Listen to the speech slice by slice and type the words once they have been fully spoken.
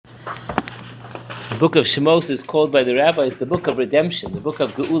The book of Shemos is called by the rabbis the book of redemption, the book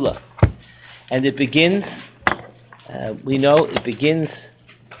of Geula. And it begins, it begins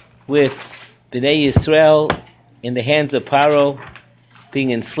with Bnei Yisrael in the hands of Paro,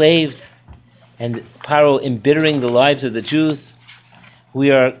 being enslaved, and Paro embittering the lives of the Jews.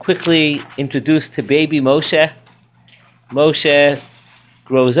 We are quickly introduced to baby Moshe. Moshe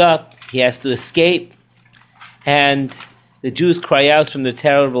grows up, he has to escape, and the Jews cry out from their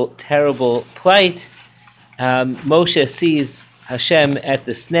terrible plight. Moshe sees Hashem at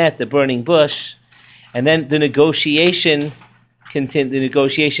the snet, the burning bush, and then the negotiation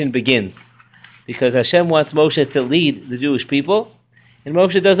begins, because Hashem wants Moshe to lead the Jewish people, and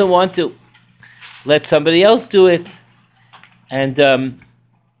Moshe doesn't want to. Let somebody else do it. And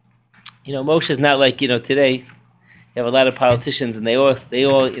Moshe is not like today. You have a lot of politicians, and they all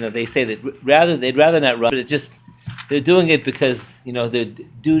they say that they'd rather not run, but they're doing it because their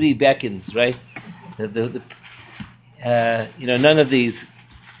duty beckons, right? None of these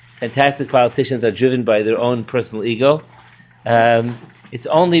fantastic politicians are driven by their own personal ego. It's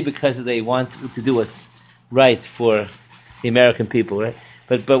only because they want to do what's right for the American people, right?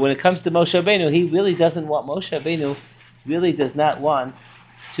 But when it comes to Moshe Rabbeinu, he really doesn't want. Moshe Rabbeinu really does not want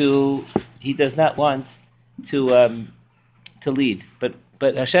to. He does not want to lead. But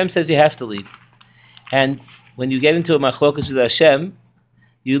Hashem says you have to lead. And when you get into a machlokas with Hashem,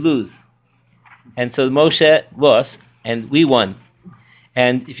 you lose. And so Moshe lost, and we won.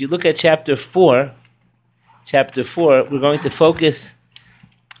 And if you look at chapter 4, we're going to focus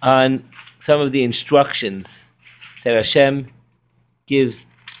on some of the instructions that Hashem gives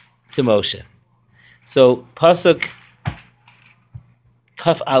to Moshe. So Pasuk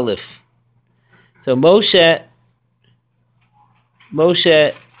Kaf Aleph. So Moshe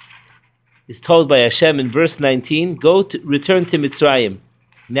is told by Hashem in verse 19, return to Mitzrayim.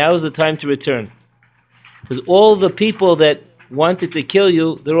 Now is the time to return. Because all the people that wanted to kill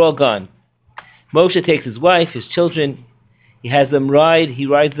you, they're all gone. Moshe takes his wife, his children, he has them he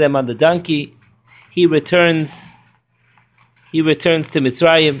rides them on the donkey, he returns to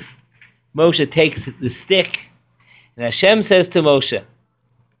Mitzrayim. Moshe takes the stick, and Hashem says to Moshe,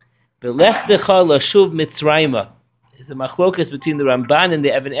 B'lechtecha lashuv Mitzrayima. There's a machlokas between the Ramban and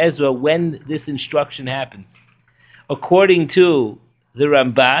the Even Ezra when this instruction happens. According to the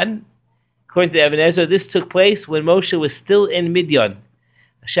Ramban, according to the Even Ezra, this took place when Moshe was still in Midian.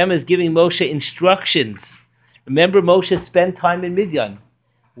 Hashem is giving Moshe instructions. Remember, Moshe spent time in Midian.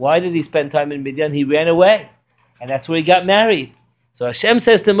 Why did he spend time in Midian? He ran away, and that's where he got married. So Hashem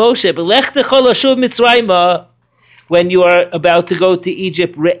says to Moshe, B'lechtecha lashuv Mitzrayima, when you are about to go to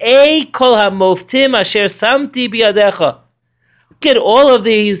Egypt, Re'ei kol hamoftim asher samti biyadecha. Look at all of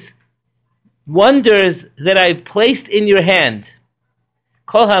these wonders that I've placed in your hand.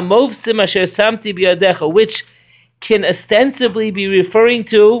 Kol hamoftim asher samti biyadecha, which can ostensibly be referring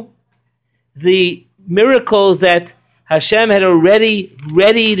to the miracles that Hashem had already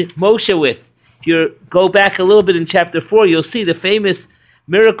readied Moshe with. If you go back a little bit in chapter 4, you'll see the famous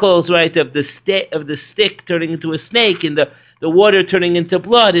miracles, right, of the stick turning into a snake, and the water turning into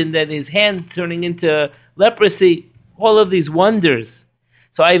blood, and then his hand turning into leprosy. All of these wonders.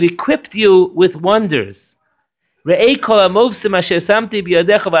 So I've equipped you with wonders. And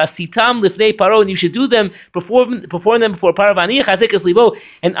you should do them, perform them before Paro,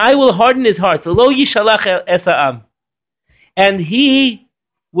 and I will harden his heart. And he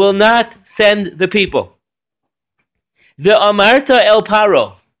will not send the people. The Amarta el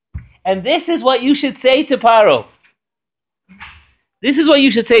Paro. And this is what you should say to Paro. This is what you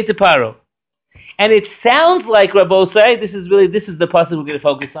should say to Paro. And it sounds like, Rabbosai, this is the pasuk we're going to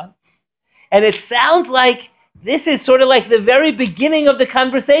focus on. And it sounds like this is sort of like the very beginning of the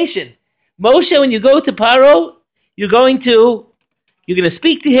conversation. Moshe, when you go to Paro, you're going to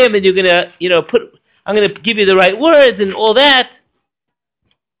speak to him, and you're going to, I'm going to give you the right words and all that.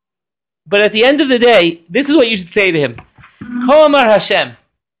 But at the end of the day, this is what you should say to him. Ko amar Hashem.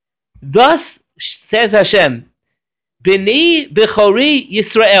 Thus says Hashem, B'ni b'chori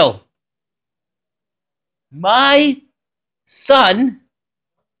Yisrael. My son,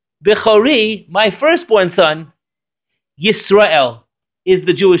 b'chori, my firstborn son, Yisrael, is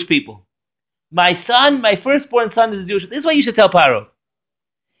the Jewish people. My son, my firstborn son is the Jewish people. This is what you should tell Paro.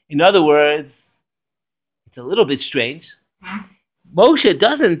 In other words, it's a little bit strange. Moshe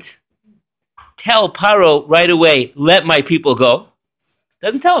doesn't tell Paro right away, let my people go.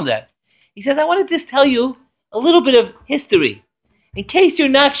 Doesn't tell him that. He says, I want to just tell you a little bit of history. In case you're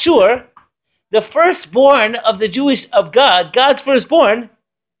not sure, the firstborn of God's firstborn,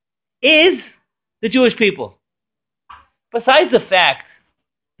 is the Jewish people. Besides the fact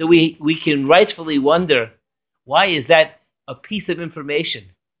So we can rightfully wonder, why is that a piece of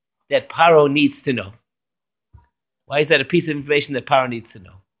information that Paro needs to know? Why is that a piece of information that Paro needs to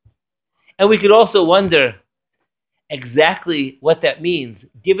know? And we could also wonder exactly what that means,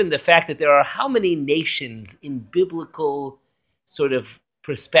 given the fact that there are how many nations in biblical sort of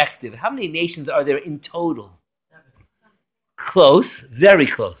perspective? How many nations are there in total? Close, very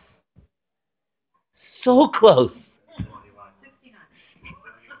close. So close.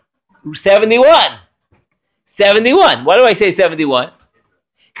 71. 71. Why do I say 71?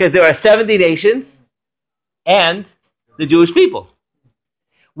 Because there are 70 nations and the Jewish people.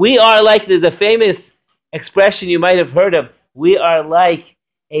 We are like, there's a famous expression you might have heard of, we are like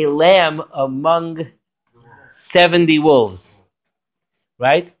a lamb among 70 wolves.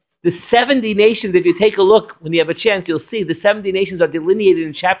 Right? The 70 nations, if you take a look, when you have a chance, you'll see the 70 nations are delineated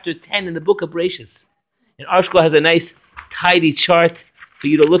in chapter 10 in the book of Bereshis. And Arshko has a nice, tidy chart for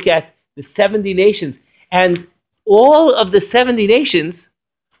you to look at, the 70 nations. And all of the 70 nations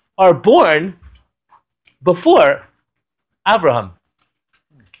are born before Abraham.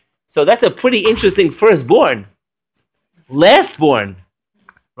 So that's a pretty interesting firstborn. Lastborn,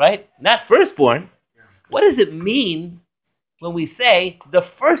 right? Not firstborn. What does it mean when we say the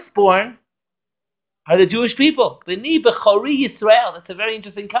firstborn are the Jewish people? B'ni b'chori Yisrael. That's a very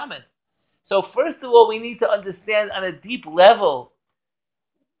interesting comment. So first of all, we need to understand on a deep level,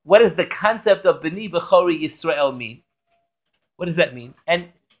 what does the concept of B'ni b'chori Yisrael mean? What does that mean?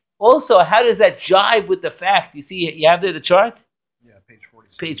 And also, how does that jive with the fact? You see, you have there the chart? Yeah, page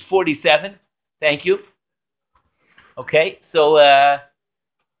 47. Page 47. Thank you. Okay, so when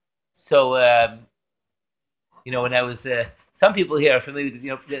I was, some people here are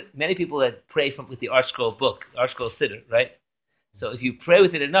familiar with, many people that pray with the Art Scroll book, Art Scroll Siddur, right? So if you pray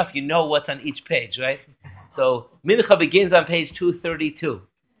with it enough, you know what's on each page, right? So Mincha begins on page 232,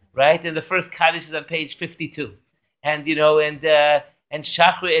 right? And the first Kaddish is on page 52. And, and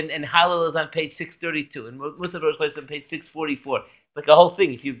Shachri and Hallel is on page 632. And Musaf Rosh is on page 644. Like a whole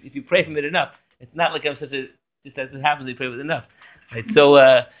thing, if you pray from it enough. It's not like I'm just as it happens, you pray with enough. Right? So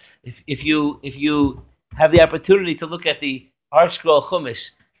if you have the opportunity to look at the Art Scroll Chumash,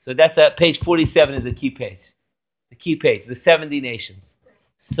 so that's page 47 is the key page. The key page, the 70 nations.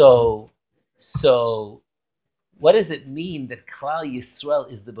 So what does it mean that Klal Yisrael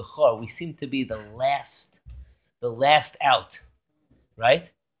is the Bechor? We seem to be the last out,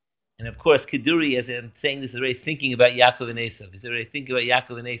 right? And of course, Keduri, as I'm saying this, is already thinking about Yaakov and Esav. He's already thinking about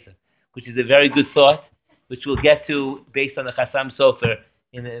Yaakov and Esav, which is a very good thought, which we'll get to based on the Chassam Sofer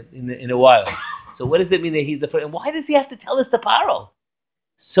in a while. So what does it mean that he's the first? And why does he have to tell us the Paro?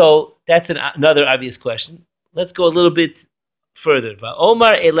 So that's another obvious question. Let's go a little bit further.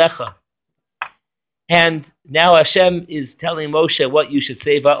 Omar Elecha. And now Hashem is telling Moshe what you should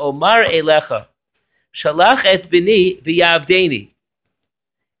say. Omar Elecha. Shalach et bini v'yavdeni.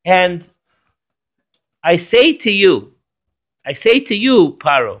 And I say to you,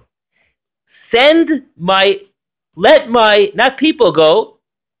 Paro, let my, not people go,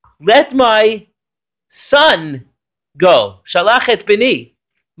 let my son go. Shalach et bini.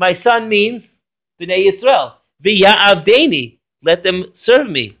 My son means Bnei Yisrael. V'ya'avdeni. Let them serve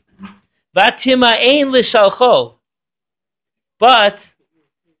me. V'tima'ein l'shalcho. But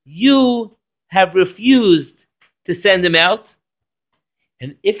you have refused to send him out.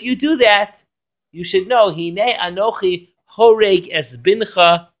 And if you do that, you should know, Hine anochi horeg es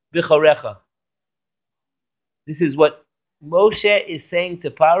bincha b'chorecha. This is what Moshe is saying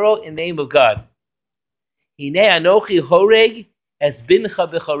to Paro in the name of God. Hine anochi horeg es bincha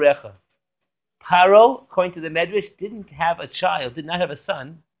b'chorecha. Paro, according to the Medrash, didn't have a child, did not have a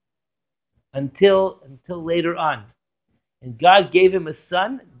son, until later on. And God gave him a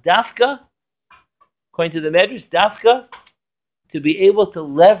son, Dafka, according to the Medrash, Dafka, to be able to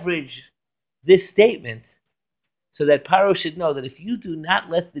leverage this statement so that Paro should know that if you do not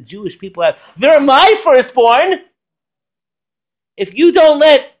let the Jewish people out, they're my firstborn. If you don't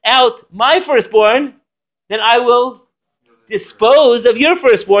let out my firstborn, then I will dispose of your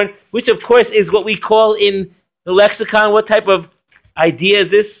firstborn, which of course is what we call in the lexicon. What type of idea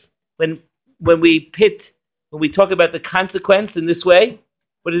is this? When we talk about the consequence in this way,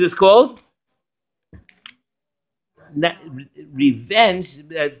 what is this called? Revenge.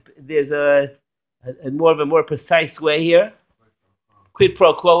 There's a more precise way here. Quid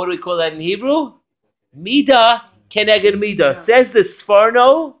pro quo. What do we call that in Hebrew? Mida keneged mida. Says the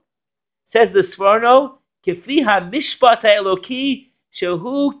Sforno. Kefi ha-mishpat ha-eloki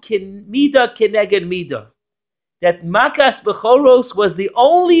shehu mida keneged mida. That makas bechoros was the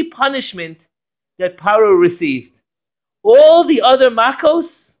only punishment that Paro received. All the other makos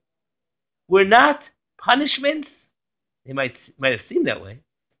were not punishments. They might have seemed that way,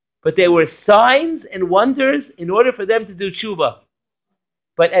 but they were signs and wonders in order for them to do tshuva.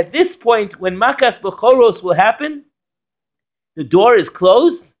 But at this point, when Makas Bechoros will happen, the door is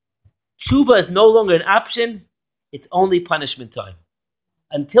closed. Tshuva is no longer an option. It's only punishment time.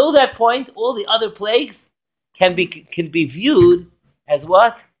 Until that point, all the other plagues can be viewed as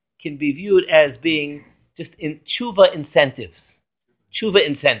what? Can be viewed as being just in tshuva incentives. Tshuva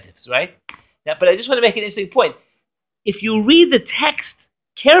incentives, right? Now, but I just want to make an interesting point. If you read the text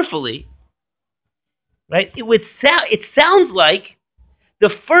carefully, right, it sounds like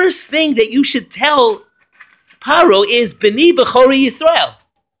the first thing that you should tell Paro is B'ni B'chori Yisrael.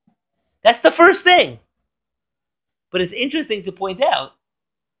 That's the first thing. But it's interesting to point out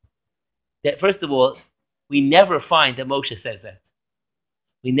that, first of all, we never find that Moshe says that.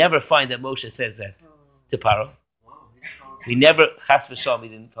 We never find that Moshe says that to Paro. We never, Chas v'shalom,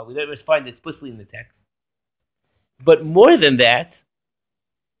 we never find it explicitly in the text. But more than that,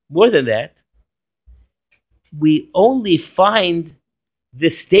 we only find the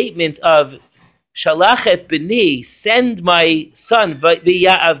statement of Shalach et b'ni, send my son,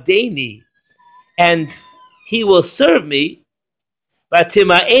 v'ya'avdeni, and he will serve me,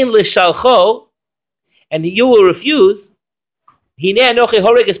 v'tima'en l'shalcho, and you will refuse. Hinei anochi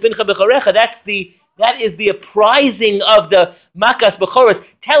horeg es bincha b'chorecha. That is the apprising of the Makas Bechoros,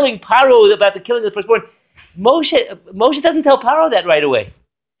 telling Paro about the killing of the firstborn. Moshe doesn't tell Paro that right away.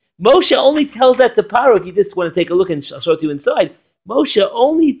 Moshe only tells that to Paro. If you just want to take a look, and I'll show it to you inside. Moshe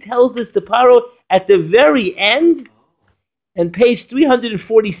only tells this to Paro at the very end, and page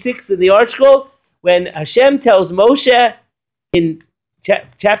 346 in the ArtScroll, when Hashem tells Moshe in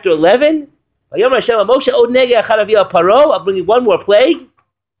chapter 11, Vayom Hashem Moshe od negeh echad aviyah Paro, I'll bring you one more plague.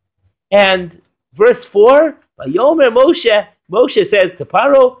 And verse 4, Vayomer Moshe says to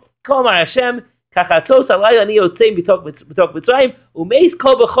Paro, Kol Amar Hashem, Kachatos alayla ani yotzei b'tok Mitzrayim, umeis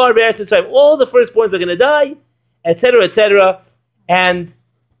kol b'chor be'eretz Mitzrayim. All the firstborns are going to die, etc., etc., and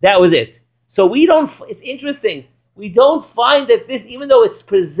that was it. So it's interesting, we don't find that this, even though it's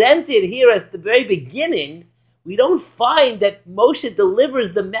presented here at the very beginning, we don't find that Moshe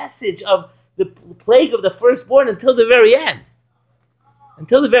delivers the message of the plague of the firstborn until the very end. And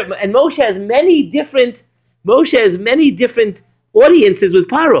Moshe has many different audiences with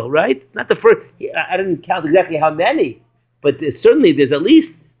Paro, right? Not the first. I didn't count exactly how many, but there's at least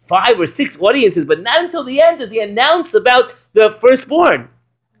 5 or 6 audiences. But not until the end does he announce about the firstborn.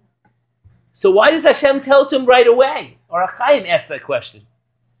 So why does Hashem tell to him right away? Or Achaim asked that question.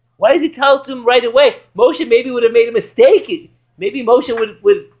 Why does he tell to him right away? Moshe maybe would have made a mistake. Maybe Moshe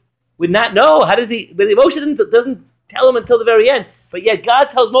would not know. How does he? But Moshe doesn't tell him until the very end. But yet God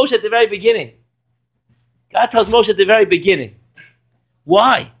tells Moshe at the very beginning. God tells Moshe at the very beginning.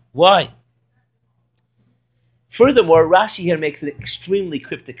 Why? Furthermore, Rashi here makes an extremely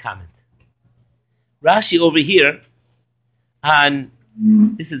cryptic comment. Rashi over here,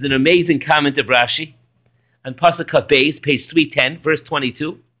 this is an amazing comment of Rashi, on Pasuk Beis, page 310, verse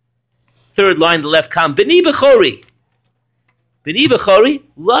 22, third line, the left column, B'ni B'chori,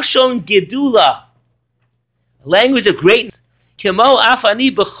 Lashon Gedula, language of greatness, Kemo af ani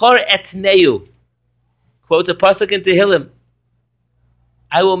b'chor etneu, quote the Pasuk in Tehillim,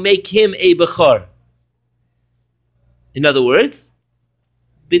 I will make him a Bechor. In other words,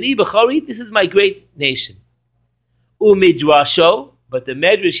 B'ni Bechori, this is my great nation. Umidrasho, but the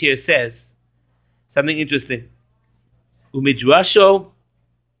Medrash here says something interesting. Umidrasho,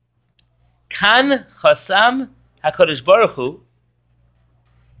 Kan Chasam HaKadosh Baruch Hu,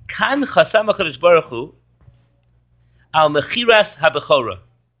 Al Mechiras HaBechora.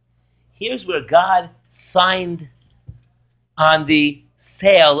 Here's where God signed on the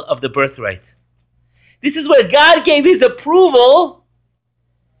sale of the birthright. This is where God gave his approval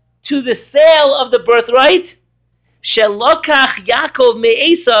to the sale of the birthright, Shelokach Yaakov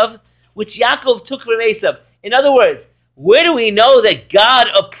me'esav, which Yaakov took from Esav. In other words, where do we know that God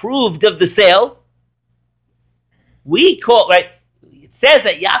approved of the sale? It says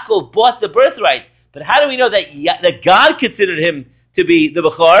that Yaakov bought the birthright, but how do we know that God considered him to be the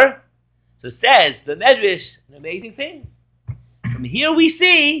Bechor? So it says, the Medrash, an amazing thing. From here we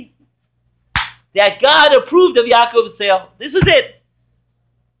see that God approved of Yaakov's sale. This is it.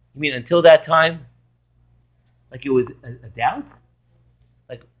 You mean until that time? Like it was a doubt?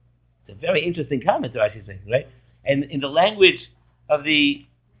 Like, it's a very interesting comment, Rashi is saying, right? And in the language of the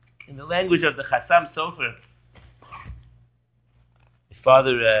Chassam Sofer, his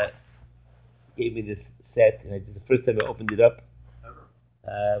father gave me this set, and the first time I opened it up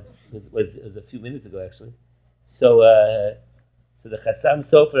it was a few minutes ago, actually. So the Chassam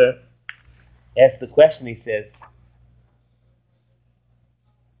Sofer asks the question, he says,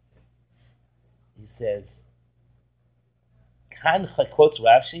 Kan quotes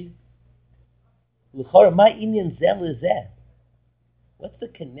Rashi, L'chora ma inyan zeh lezeh. What's the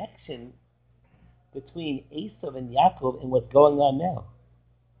connection between Esav and Yaakov and what's going on now?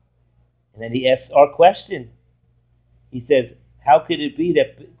 And then he asks our question. He says, how could it be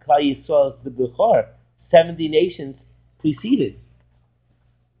that Klal Yisrael is the Bechor? 70 nations preceded.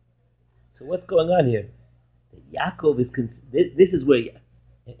 So what's going on here? Yaakov is, this is where,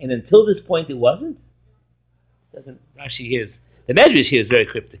 and until this point it wasn't? Rashi hears. The Medrash here is very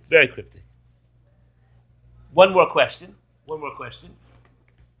cryptic, very cryptic. One more question.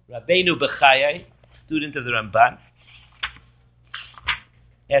 Rabbeinu Bechayai, student of the Ramban,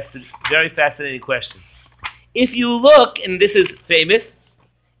 asked a very fascinating question. If you look, and this is famous,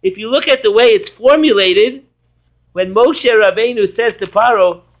 if you look at the way it's formulated, when Moshe Rabbeinu says to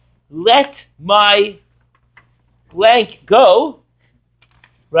Paro, let my blank go,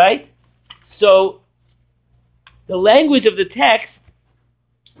 right? So the language of the text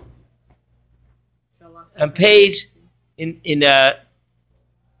on page if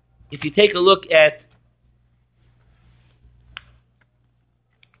you take a look at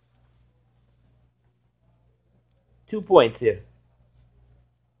two points here.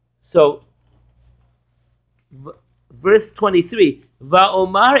 So verse 23,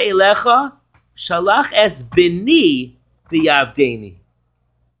 Va'omar elecha shalach es bini v'yavdeni.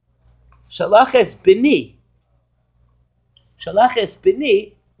 Shalach es bini. Shalach es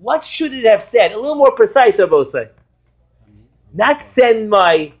bini. What should it have said? A little more precise, I both say. Not send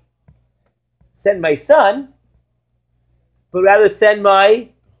my son, but rather send my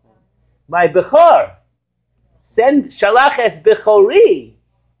bechor. Send shalach es bechori.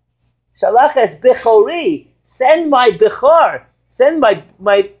 Shalach es bechori. Send my bechor. Send my.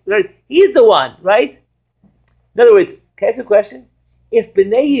 He's the one, right? In other words, can I ask a question? If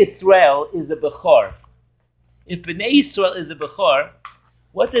Bnei Yisrael is a bechor,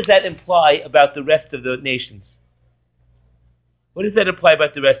 what does that imply about the rest of the nations? What does that imply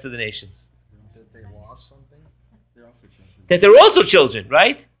about the rest of the nations? That they lost something? They're also children. That they're also children,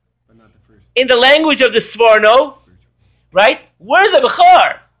 right? But not the first. In the language of the Sforno, right? We're the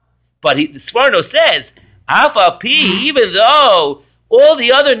Bechor. But the Sforno says, Afa Pi, even though all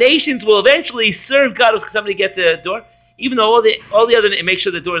the other nations will eventually serve God if somebody gets the door, even though all the other, make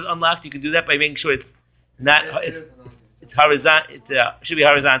sure the door is unlocked, you can do that by making sure it's not, it's horizontal, it should be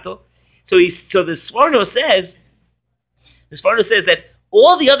horizontal. So the Sforno says that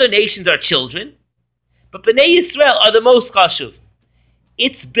all the other nations are children, but Bnei Yisrael are the most chashuv.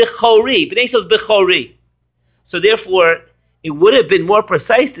 It's Bechori. Bnei Yisrael is Bechori. So therefore, it would have been more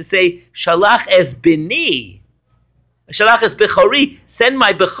precise to say, Shalach es Bini. Shalach es Bechori. Send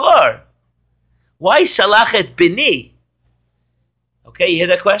my Bechor. Why Shalach es Bini? Okay, you hear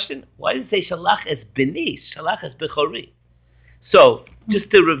that question? Why did it say Shalach es Bini? Shalach es Bechori. So,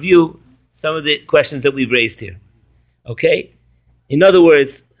 just to review some of the questions that we've raised here. Okay? In other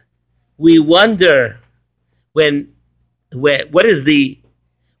words, we wonder when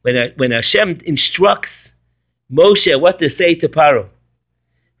Hashem instructs Moshe what to say to Paro,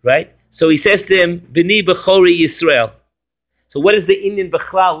 right? So he says to him, B'ni Bechori Yisrael. So what is the Indian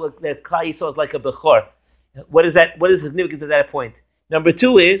Bechlal that Klal Yisrael is like a Bechor? What is the significance of that point? Number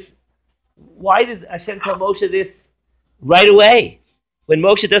two is, why does Hashem tell Moshe this right away? When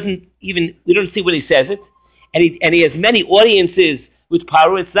Moshe we don't see when he says it, and he has many audiences with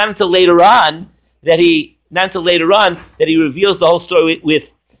Paro. It's not until later on that he reveals the whole story with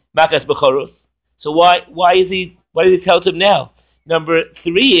Makas Bechoros. So why does he tell it to him now? Number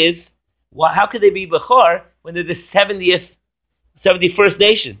three is, how could they be Bechor when they're the 71st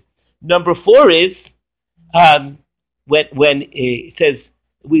nation? Number four is, when it says,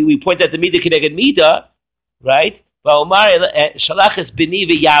 we point out the Midah Keneged Midah, right? Va'omar Shalach es Bini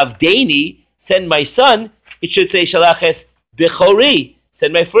v'yavdeni, send my son. It should say Shalach es Bechori,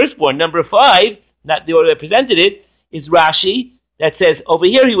 send my firstborn. Number five, not the order I presented it, is Rashi, that says, over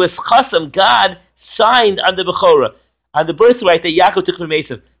here he was chasam, God signed on the Bechorah, on the birthright that Yaakov took from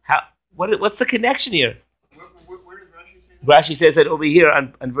Esav. What's the connection here? Where does Rashi say that? Rashi says that over here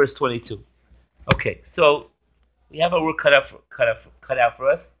on verse 22. Okay, so we have our work cut out for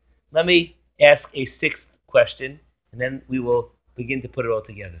us. Let me ask a sixth question, and then we will begin to put it all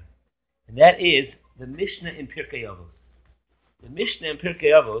together. And that is the Mishnah in Pirkei Avos. The Mishnah in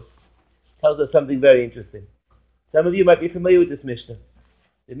Pirkei Avos tells us something very interesting. Some of you might be familiar with this Mishnah.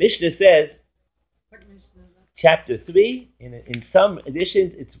 The Mishnah says, chapter 3, in some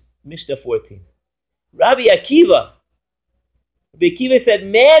editions, it's Mishnah 14. Rabbi Akiva said,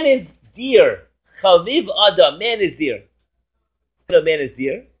 man is dear Chaviv Adam, man is dear. Man is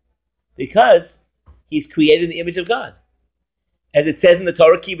dear because he's created in the image of God. As it says in the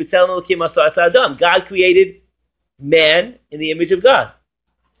Torah, Ki b'tselem Elokim asa Adam. God created man in the image of God.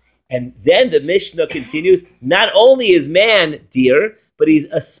 And then the Mishnah continues, not only is man dear, but he's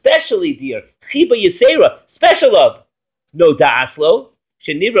especially dear. Chiba Yisera, special of. No da'aslo,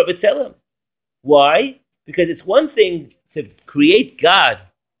 shenivra b'tselem. Why? Because it's one thing to create God,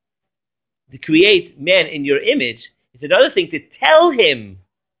 to create man in your image. It's another thing to tell him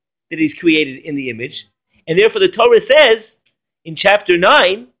that he's created in the image. And therefore the Torah says, in chapter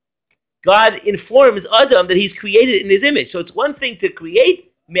 9, God informs Adam that he's created in his image. So it's one thing to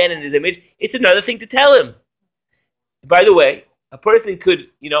create man in his image, it's another thing to tell him. By the way, a person could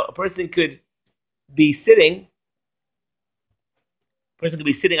be sitting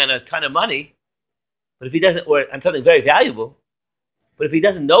on a ton of money, but if he doesn't, or on something very valuable, but if he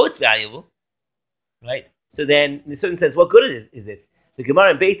doesn't know it's valuable, right? So then the certain says, what good is it? The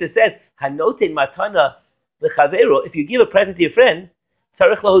Gemara in Beita says, Hanoten matana lechavero. If you give a present to your friend,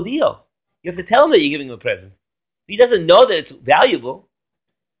 tzarich lahodio. You have to tell him that you're giving him a present. If he doesn't know that it's valuable,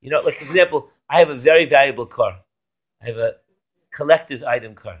 like for example, I have a very valuable car. I have a collector's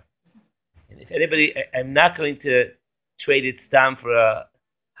item car. And if anybody, I'm not going to trade it stam for a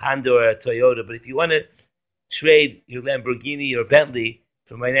Honda or a Toyota, but if you want to trade your Lamborghini or Bentley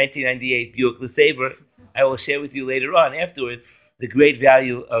for my 1998 Buick LeSabre, I will share with you later on, afterwards, the great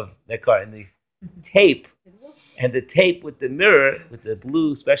value of that car. And the tape with the mirror, with the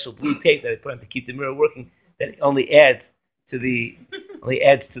special blue tape that I put on to keep the mirror working, that only adds to the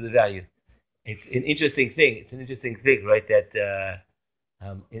value. It's an interesting thing. Right? That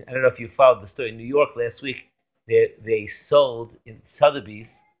I don't know if you followed the story in New York last week. They sold in Sotheby's.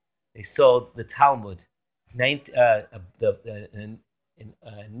 They sold the Talmud, the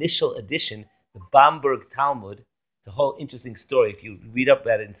initial edition, the Bamberg Talmud. It's a whole interesting story. If you read up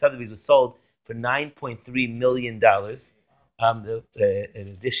about it, in Sotheby's was sold for $9.3 million. An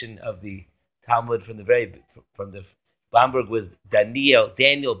edition of the Talmud from the Bamberg was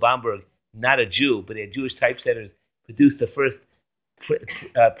Daniel Bamberg, not a Jew, but a Jewish typesetter, produced the first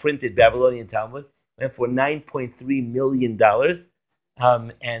printed Babylonian Talmud. Went for $9.3 million.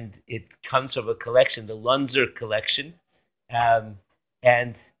 And it comes from a collection, the Lunzer collection. And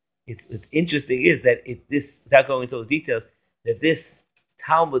what's interesting is that without going into the details, that this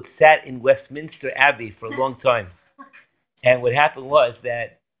Talmud sat in Westminster Abbey for a long time. And what happened was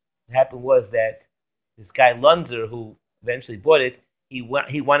that this guy Lunzer, who eventually bought it, he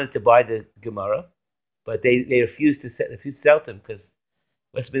wanted to buy the Gemara, but they refused to sell it to him because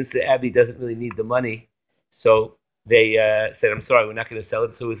Westminster Abbey doesn't really need the money. So they said, I'm sorry, we're not going to sell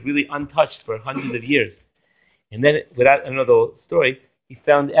it. So it was really untouched for hundreds of years. And then, without another story, this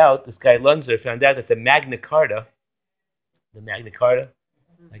guy Lunzer found out that the Magna Carta,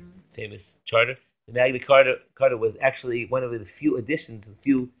 like famous charter, the Magna Carta was actually one of the few editions, a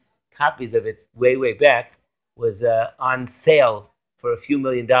few copies of it way back, was on sale for a few $1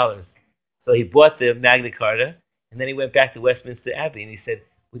 million. So he bought the Magna Carta, and then he went back to Westminster Abbey, and he said,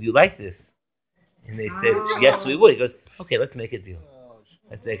 would you like this? And they said, yes, we would. He goes, okay, let's make a deal.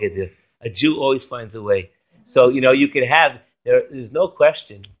 A Jew always finds a way. So, you could have, there's no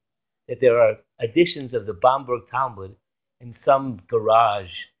question that there are editions of the Bamberg Talmud in some garage,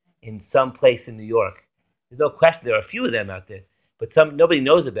 in some place in New York. There's no question, there are a few of them out there, but nobody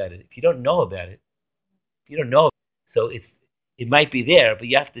knows about it. If you don't know about it, so it might be there, but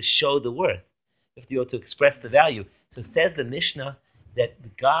you have to show the worth. You have to be able to express the value. So it says the Mishnah that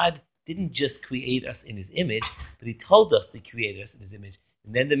God didn't just create us in his image, but he told us to create us in his image.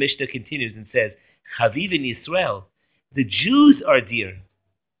 And then the Mishnah continues and says, Chaviv in Yisrael, the Jews are dear.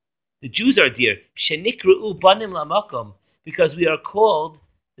 The Jews are dear. Shenikru'u banim lamakom, because we are called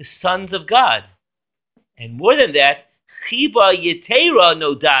the sons of God. And more than that, Chiba Yetera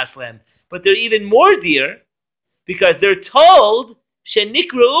no daslem, but they're even more dear because they're told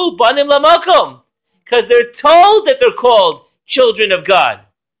Shenikru'u banim lamakom, because they're told that they're called children of God.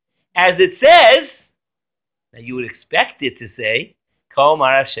 As it says, now you would expect it to say, Kol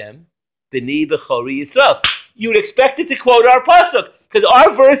Mar Hashem, B'ni B'chori Yisrael. You would expect it to quote our pasuk, because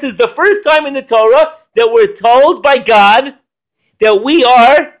our verse is the first time in the Torah that we're told by God that we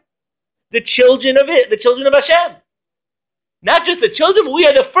are the children of Hashem. Not just the children, but we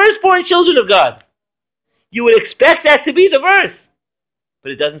are the firstborn children of God. You would expect that to be the verse,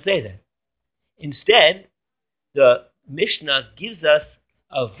 but it doesn't say that. Instead, the Mishnah gives us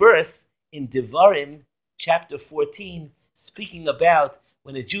a verse in Devarim, chapter 14, speaking about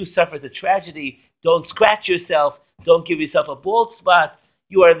when a Jew suffers a tragedy, don't scratch yourself, don't give yourself a bald spot.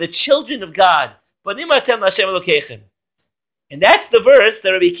 You are the children of God, Banim atem Hashem Elokeichem. And that's the verse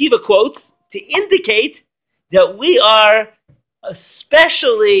that Rabbi Akiva quotes to indicate that we are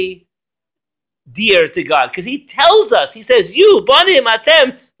especially dear to God. Because he tells us, he says, you, Banim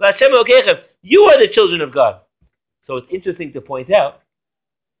atem Hashem Elokeichem, you are the children of God. So it's interesting to point out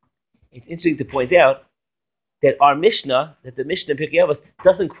that our Mishnah, that the Mishnah in Pirkei Avos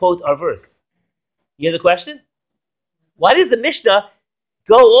doesn't quote our verse. You hear the question? Why does the Mishnah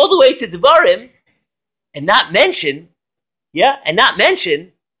go all the way to Devarim and not mention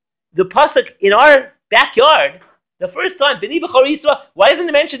the pasuk in our backyard the first time, B'ni B'chor Yisrael? Why doesn't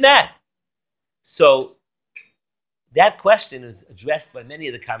it mention that? So that question is addressed by many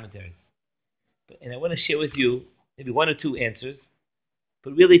of the commentaries. And I want to share with you maybe one or two answers,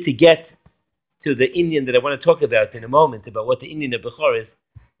 but really to get to the Indian that I want to talk about in a moment, about what the Indian of Bechor is,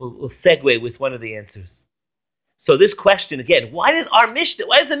 we'll segue with one of the answers. So this question again, why does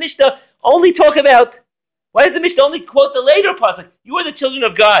the Mishnah only quote the later pasuk? You are the children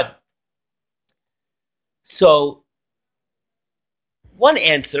of God. So one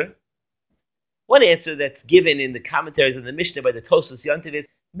answer that's given in the commentaries of the Mishnah by the Tosfos Yontiv is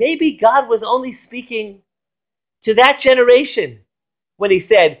maybe God was only speaking to that generation when he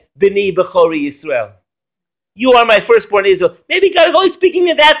said, B'ni B'chori Yisrael. You are my firstborn Israel. Maybe God is only speaking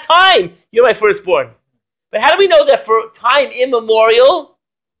at that time. You're my firstborn. But how do we know that for time immemorial,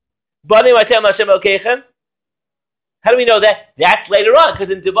 Banim atem Hashem Elokeichem? How do we know that? That's later on,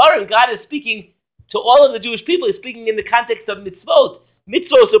 because in Devarim, God is speaking to all of the Jewish people. He's speaking in the context of mitzvot.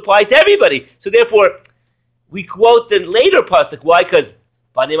 Mitzvot apply to everybody. So therefore, we quote the later pasuk. Why? Because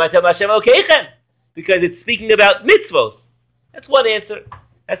Banim atem Hashem Elokeichem. Because it's speaking about mitzvot. That's one answer.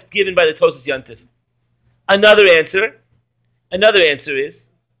 That's given by the Tosfos Yontif. Another answer is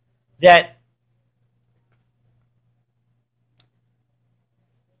that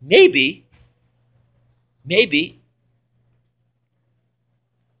maybe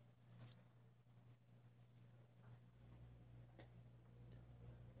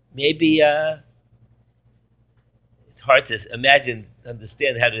it's hard to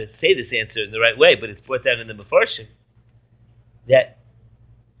understand how to say this answer in the right way, but it's brought down in the Mefarshim that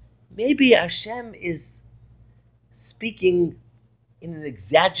maybe Hashem is speaking in an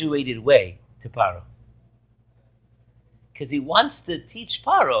exaggerated way to Paro. Because he wants to teach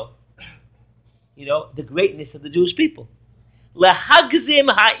Paro, the greatness of the Jewish people. Lahagzim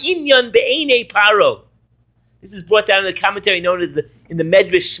ha'inyan be'enei Paro. This is brought down in the commentary known as in the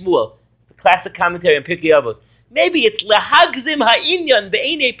Medrash Shmuel, the classic commentary on Pirkei Avos. Maybe it's lahagzim ha'inyan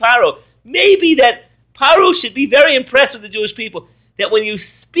be'enei Paro. Maybe that Paro should be very impressed with the Jewish people. That when you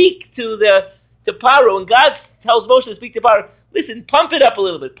speak to Paro, and God tells Moshe to speak to Paro, listen, pump it up a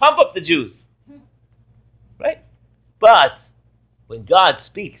little bit, pump up the Jews, right? But when God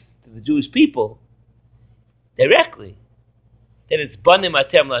speaks to the Jewish people directly, then it's Banim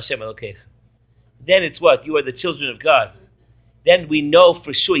atem Hashem Elokeichem. Then it's what? You are the children of God. Then we know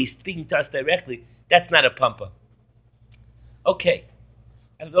for sure he's speaking to us directly. That's not a pump up. Okay.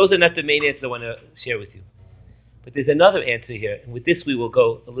 And those are not the main answers I want to share with you. But there's another answer here, and with this we will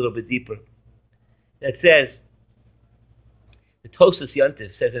go a little bit deeper. That says, the Tosfos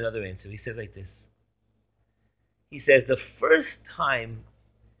Yontif says another answer. He says like this. He says, the first time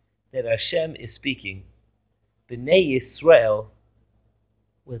that Hashem is speaking, B'nai Yisrael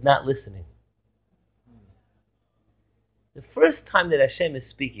was not listening. The first time that Hashem is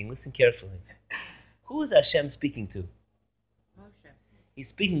speaking, listen carefully. Who is Hashem speaking to? Moshe. He's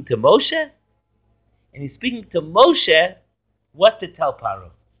speaking to Moshe, and he's speaking to Moshe what to tell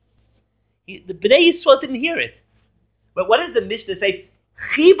Paro. The Bnei Yisrael didn't hear it. But what does the Mishnah say?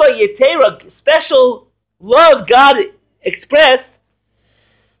 Chiva Yetera, special love God expressed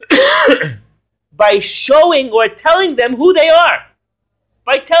by showing or telling them who they are.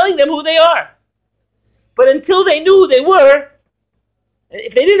 By telling them who they are. But until they knew who they were,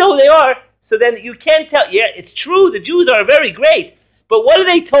 if they didn't know who they are, so then you can't tell. Yeah, it's true, the Jews are very great. But what are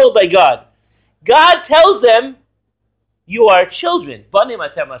they told by God? God tells them, you are children. Banim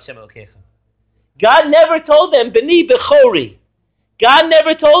atem Hashem Elokeichem. God never told them, B'ni B'chori. God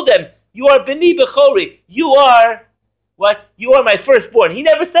never told them, you are B'ni B'chori. You are, what? You are my firstborn. He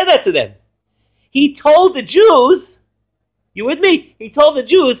never said that to them. He told the Jews, you with me? He told the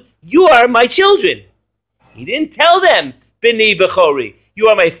Jews, you are my children. He didn't tell them, B'ni B'chori. You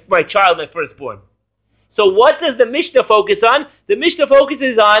are my child, my firstborn. So what does the Mishnah focus on? The Mishnah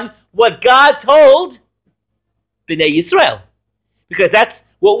focuses on what God told B'nai Yisrael. Because that's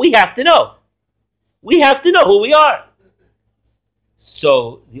what we have to know. We have to know who we are.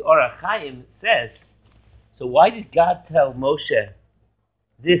 So the Orach Chaim says, so why did God tell Moshe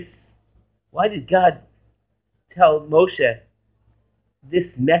this Why did God tell Moshe this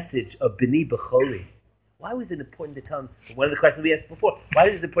message of B'ni B'chori? Why was it important to tell him? One of the questions we asked before. Why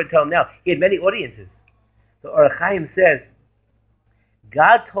is it important to tell him now? He had many audiences. So Orach Chaim says,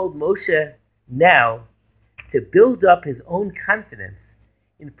 God told Moshe now to build up his own confidence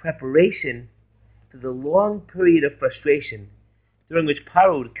in preparation for the long period of frustration during which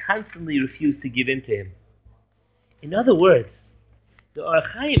Paro would constantly refuse to give in to him. In other words, the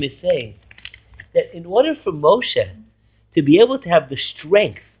Orach Chaim is saying that in order for Moshe to be able to have the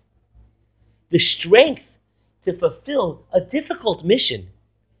strength to fulfill a difficult mission,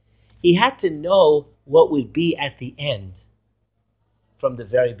 he had to know what would be at the end from the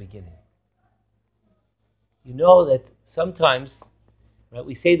very beginning. You know that sometimes, right,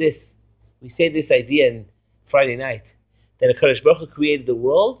 we say this idea in Friday night, that HaKadosh Baruch Hu created the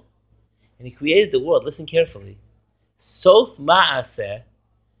world, and he created the world, listen carefully, Sof Ma'aseh,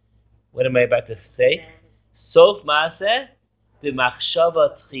 what am I about to say? Sof Ma'aseh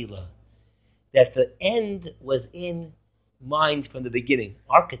b'machshava tchila. That the end was in mind from the beginning.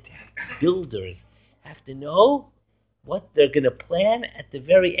 Architects, builders have to know what they're going to plan at the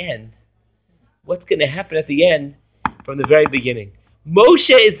very end. What's going to happen at the end from the very beginning. Moshe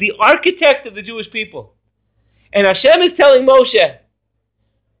is the architect of the Jewish people. And Hashem is telling Moshe,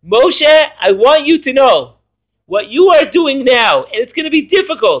 I want you to know what you are doing now, and it's going to be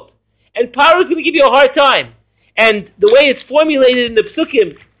difficult, and Paro is going to give you a hard time. And the way it's formulated in the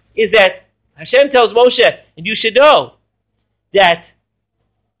Psukim is that Hashem tells Moshe, and you should know that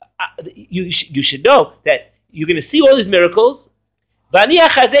you should know that you're going to see all these miracles, and I'm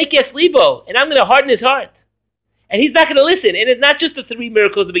going to harden his heart. And he's not going to listen. And it's not just the 3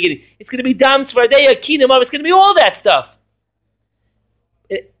 miracles at the beginning. It's going to be Dam, Svardeya, Kinam, it's going to be all that stuff.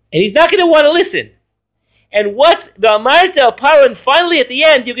 And he's not going to want to listen. And what the Amarta al Paro, and finally at the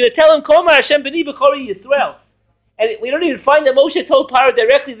end, you're going to tell him, Kol Mar Hashem B'ni B'chori Yisrael. And we don't even find that Moshe told Paro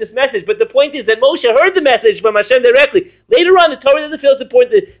directly this message, but the point is that Moshe heard the message from Hashem directly. Later on, the Torah doesn't feel it's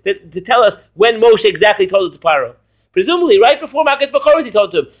important to tell us when Moshe exactly told it to Paro. Presumably, right before Makat B'choros he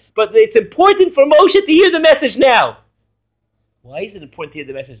told it to him. But it's important for Moshe to hear the message now. Why is it important to hear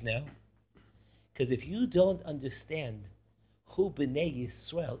the message now? Because if you don't understand who B'nai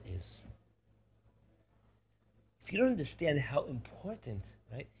Yisrael is, if you don't understand how important,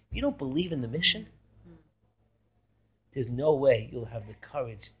 right? If you don't believe in the mission, there's no way you'll have the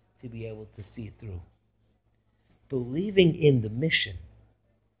courage to be able to see it through. Believing in the mission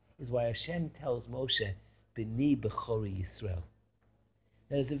is why Hashem tells Moshe, B'ni B'chori Yisrael.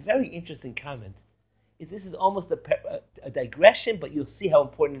 Now there's a very interesting comment. This is almost a digression, but you'll see how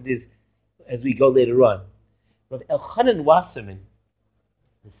important it is as we go later on. Rabbi Elchanan Wasserman,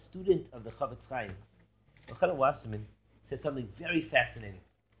 the student of the Chavetz Chaim, Elchanan Wasserman said something very fascinating.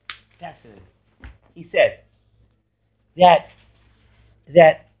 Fascinating. He said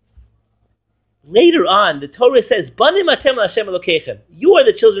that later on the Torah says, "Banim atem Hashem Elokeichem." You are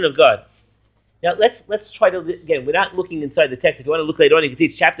the children of God. Now let's try to, again, we're not looking inside the text. If you want to look later on, you can see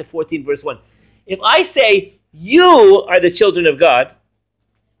it's chapter 14, verse 1. If I say, you are the children of God,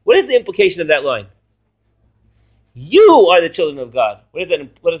 what is the implication of that line? You are the children of God. What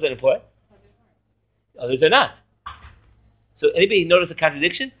does that imply? Others are not. So anybody notice a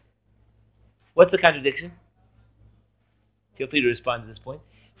contradiction? What's the contradiction? Feel free to respond to this point.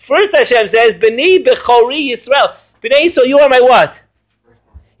 First Hashem says, B'ni B'chori Yisrael. B'nai Yisrael, you are my what?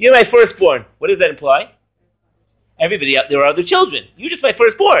 You're my firstborn. What does that imply? Everybody else, there are other children. You're just my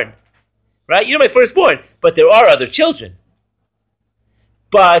firstborn. Right? You're my firstborn. But there are other children.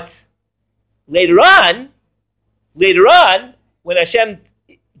 But later on, when Hashem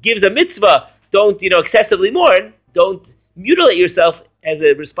gives a mitzvah, don't, excessively mourn, don't mutilate yourself as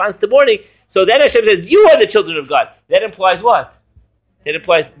a response to mourning. So then Hashem says, you are the children of God. That implies what? That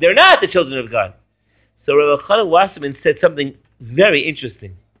implies they're not the children of God. So Rabbi Elchanan Wasserman said something very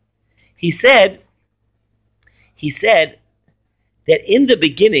interesting. He said that in the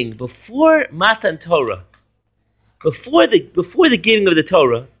beginning, before Matan Torah, before the giving of the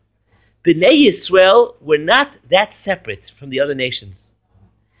Torah, B'nai Yisrael were not that separate from the other nations.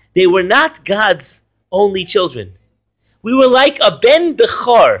 They were not God's only children. We were like a Ben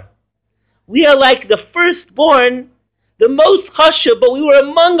Bechor. We are like the firstborn, the most chashuv, but we were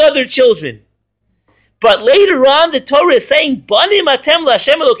among other children. But later on, the Torah is saying, Banim atem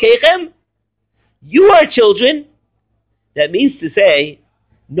l'Hashem Elokeichem. You are children. That means to say,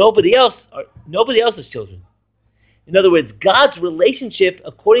 nobody else is children. In other words, God's relationship,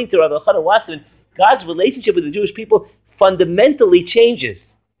 according to Rabbi Elchanan Wasserman, God's relationship with the Jewish people fundamentally changes.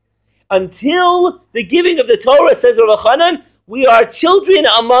 Until the giving of the Torah, says Rabbi Elchanan, We are children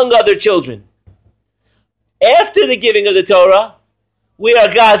among other children. After the giving of the Torah, we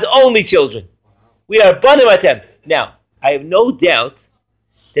are God's only children. We are Banim Atem. Now, I have no doubt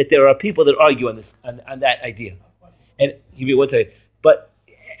that there are people that argue on this, on that idea. And give me one second.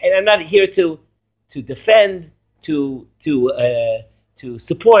 And I'm not here to defend, to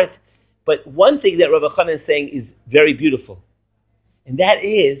support. But one thing that Rabbi Chanan is saying is very beautiful, and that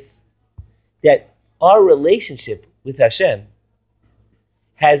is that our relationship with Hashem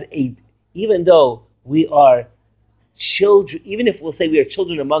has even though we are children, even if we'll say we are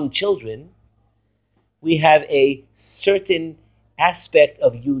children among children, we have a certain aspect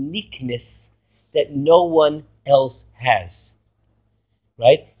of uniqueness that no one else has.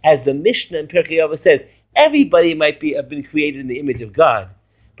 Right? As the Mishnah in Pirkei Avos says, everybody might have been created in the image of God,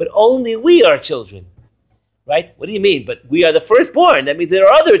 but only we are children. Right? What do you mean? But we are the firstborn. That means there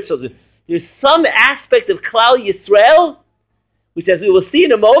are other children. There's some aspect of Klal Yisrael, which, as we will see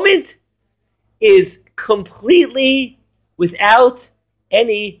in a moment, is completely without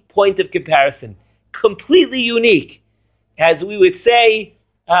any point of comparison. Completely unique. As we would say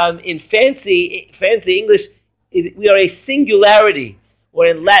in fancy English, we are a singularity. Or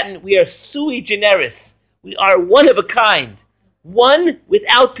in Latin, we are sui generis. We are one of a kind. One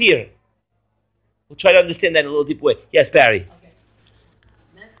without peer. We'll try to understand that in a little deeper way. Yes, Barry.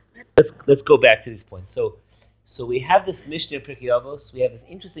 Okay. Let's go back to this point. So we have this Mishnah in Pirkei Avos. We have this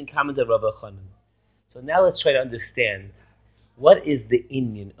interesting comment of Rabbi Chanan. So now let's try to understand what is the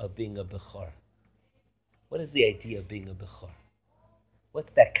inyan of being a Bechor. What is the idea of being a Bechor? What's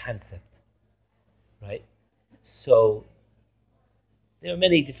that concept? Right? So there are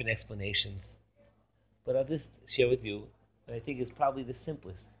many different explanations, but I'll just share with you what I think is probably the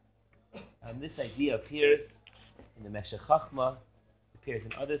simplest. This idea appears in the Meshech Chochmah, appears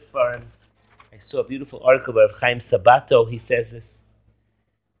in other Sfarim. I saw a beautiful article by Chaim Sabato. He says this.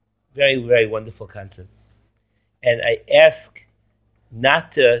 Very, very wonderful concept. And I ask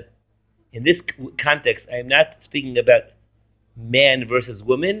not to, in this context, I am not speaking about man versus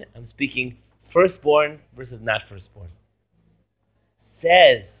woman. I'm speaking firstborn versus not firstborn.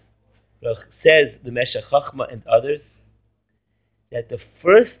 Says the Meshech Chochmah and others that the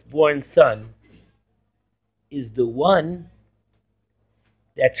firstborn son is the one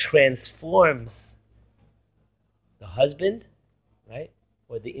that transforms the husband, right,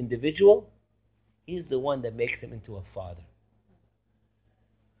 or the individual. He's the one that makes him into a father.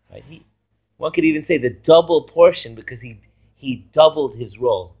 Right? One could even say the double portion because he doubled his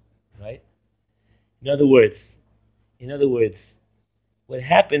role. Right? In other words, what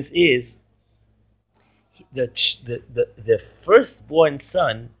happens is the firstborn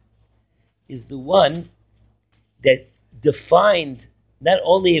son is the one that defined not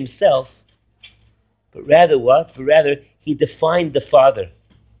only himself, but rather what? But rather, he defined the father.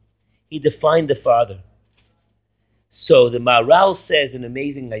 He defined the father. So the Maharal says an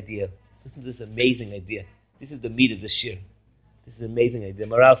amazing idea. Listen to this amazing idea. This is the meat of the shir. This is an amazing idea.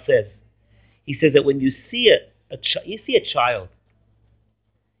 Maharal says, he says that when you see a child,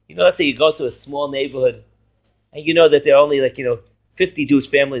 let's say you go to a small neighborhood, and you know that there are only 50 Jewish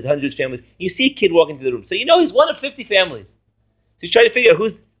families, 100 Jewish families. You see a kid walk into the room, so you know he's one of 50 families. So you try to figure out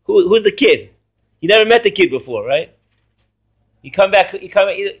who's the kid. You never met the kid before, right? You come back. So who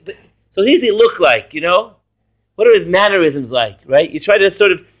does he look like? What are his mannerisms like, right? You try to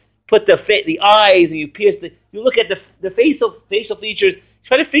sort of put the eyes, and you look at the facial features.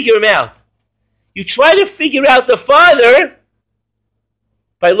 Try to figure him out. You try to figure out the father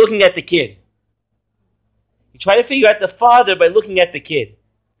by looking at the kid. You try to figure out the father by looking at the kid.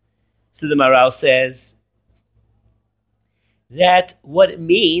 So the Maharal says that what it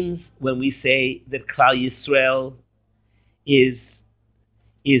means when we say that Klal Yisrael is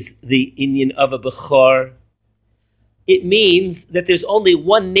the inyan of a Bechor, it means that there's only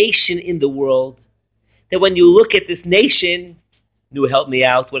one nation in the world, that when you look at this nation, Nu, help me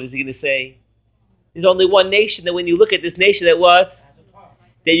out, what is he going to say? There's only one nation, that when you look at this nation, that what?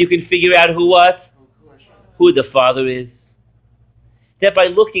 That you can figure out who the father is. That by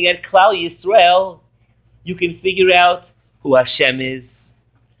looking at Klal Yisrael, you can figure out who Hashem is.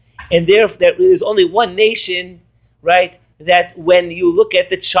 And therefore, there's only one nation, right, that when you look at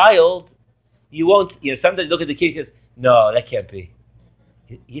the child, you won't, sometimes you look at the kid and says, no, that can't be.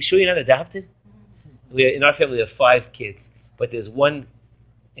 You sure you're not adopted? In our family, we have 5 kids, but there's one,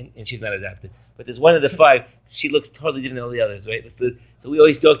 and she's not adopted, but there's one of the 5, she looks totally different than all the others, right? So we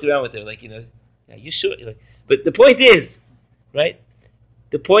always joked around with her, yeah, you sure? But the point is, right?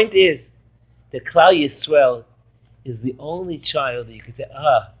 The point is that Klal Yisrael is the only child that you could say,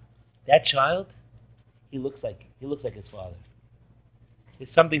 that child, he looks like his father.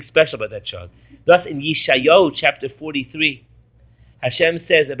 There's something special about that child. Thus, in Yeshayahu chapter 43, Hashem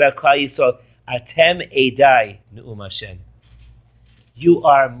says about Klal Yisrael, Atem Eidai Ne'um Hashem. You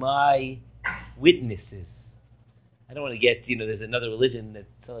are my witnesses. I don't want to get, there's another religion that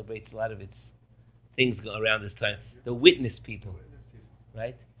celebrates a lot of its things around this time. The witness people,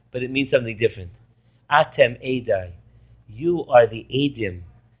 right? But it means something different. Atem Eidai. You are the Eidim,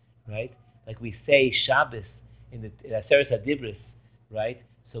 right? Like we say Shabbos in the Aseret HaDibros, right?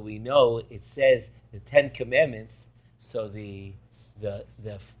 So we know it says the 10 Commandments. So the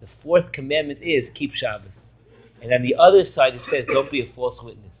fourth commandment is keep Shabbos. And on the other side it says don't be a false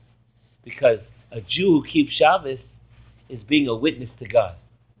witness. Because a Jew who keeps Shabbos is being a witness to God,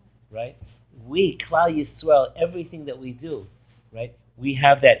 right? We, Klal Yisrael, everything that we do, right? We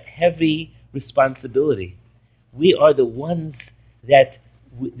have that heavy responsibility. We are the ones that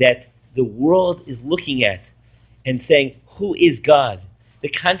the world is looking at and saying, who is God? The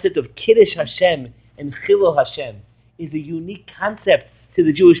concept of Kiddush Hashem and Chilul Hashem is a unique concept to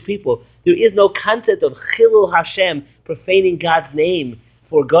the Jewish people. There is no concept of Chilul Hashem, profaning God's name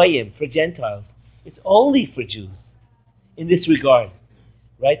for Goyim, for Gentiles. It's only for Jews in this regard,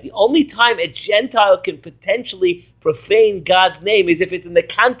 right? The only time a Gentile can potentially profane God's name is if it's in the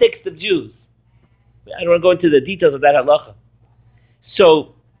context of Jews. I don't want to go into the details of that halacha.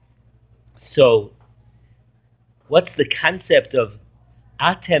 So, what's the concept of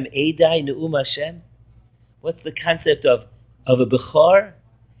Atem Eidai Ne'um Hashem? What's the concept of a Bechor?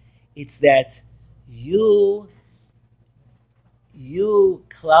 It's that you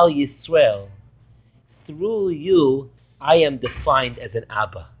Klal Yisrael, through you, I am defined as an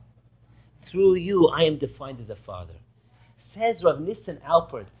Abba. Through you, I am defined as a father. Says Rav Nissen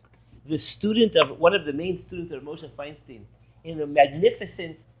Alpert, the student of one of the main students of Moshe Feinstein, in a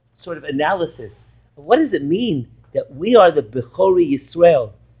magnificent sort of analysis of what does it mean that we are the Bechori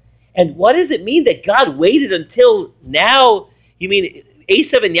Yisrael, and what does it mean that God waited until now? You mean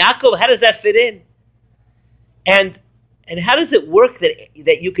Esav and Yaakov? How does that fit in? And how does it work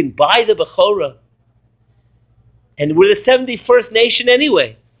that you can buy the Bechorah? And we're the 71st nation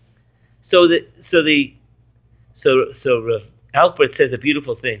anyway. So Rav Alpert says a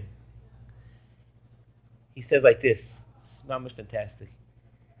beautiful thing. He says like this, it's not much fantastic.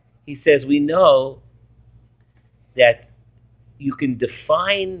 He says, we know that you can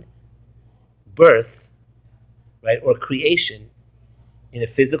define birth, right, or creation in a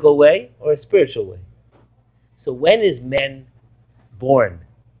physical way or a spiritual way. So when is man born?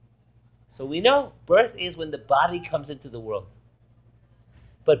 So we know birth is when the body comes into the world.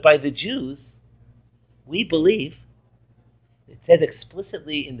 But by the Jews, we believe, it says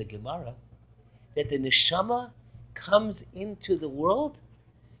explicitly in the Gemara, that the neshama comes into the world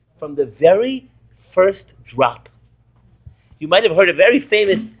from the very first drop. You might have heard a very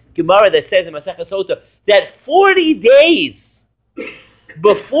famous Gemara that says in Masechah Sota that 40 days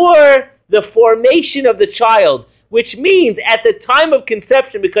before the formation of the child, which means at the time of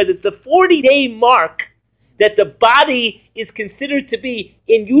conception, because it's the 40-day mark that the body is considered to be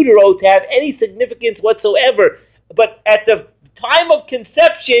in utero to have any significance whatsoever. But at the time of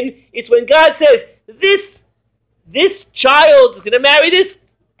conception, it's when God says, this child is going to marry this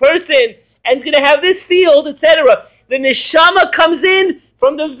person and is going to have this field, etc. The neshama comes in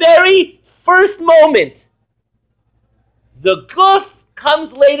from the very first moment. The guf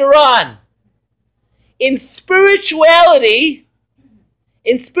comes later on. In spirituality,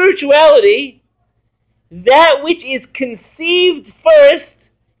 that which is conceived first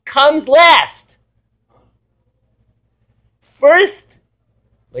comes last. First,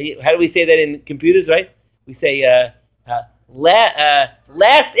 how do we say that in computers, right? We say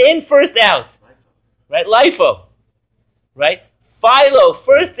last in, first out. Right? LIFO. Right? Philo,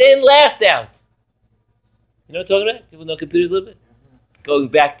 first in, last out. You know what I'm talking about? People know computers a little bit? Going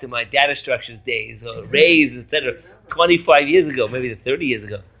back to my data structures days, or arrays, etc., 25 years ago, maybe 30 years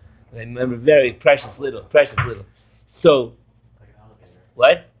ago. I remember very precious little. So,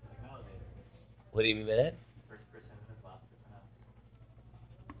 what? What do you mean by that?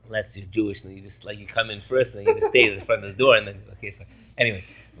 Unless you're Jewish and you just you come in first and you just stay at the front of the door and then okay. So anyway,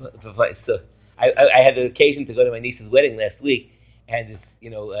 so I had the occasion to go to my niece's wedding last week, and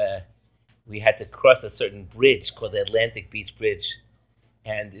we had to cross a certain bridge called the Atlantic Beach Bridge,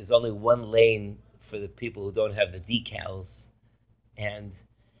 and there's only one lane for the people who don't have the decals, and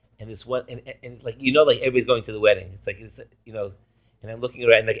this one and everybody's going to the wedding. And I'm looking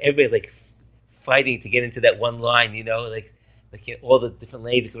around and everybody's fighting to get into that one line, all the different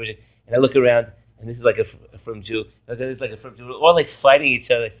lanes, and I look around, and this is a from Jew, and this is a from Jew, all fighting each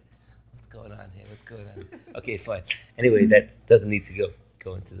other. What's going on here? Okay, fine. Anyway, that doesn't need to go.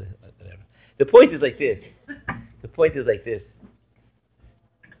 go into the whatever. The point is like this. The point is like this.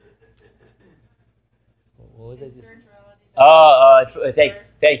 What was I just?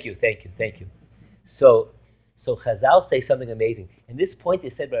 Thank you. So Chazal say something amazing. And this point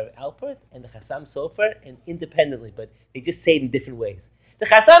is said by Alpert and the Chassam Sofer and independently, but they just say it in different ways. The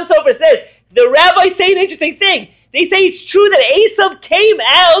Chassam Sofer says, the rabbis say an interesting thing. They say it's true that Esav came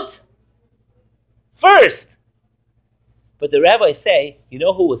out first. But the rabbis say, you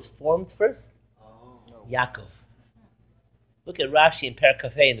know who was formed first? No. Yaakov. Look at Rashi in Perek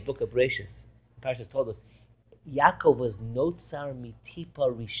Kafeh in the book of Bereshis. Parshas told us, Yaakov was notzar mitipa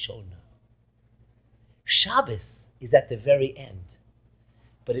rishona. Shabbos is at the very end,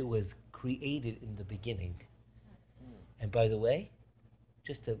 but it was created in the beginning. And by the way,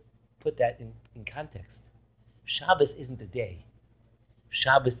 just to put that in context, Shabbos isn't a day.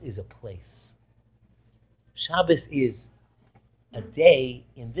 Shabbos is a place. Shabbos is a day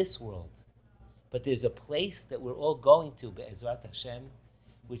in this world, but there's a place that we're all going to, Be'ezrat Hashem,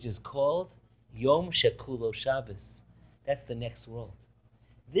 which is called Yom Shekulo Shabbos. That's the next world.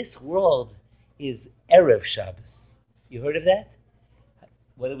 This world is Erev Shabbos. You heard of that?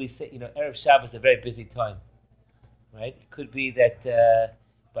 What do we say? Erev Shabbos is a very busy time, right? It could be that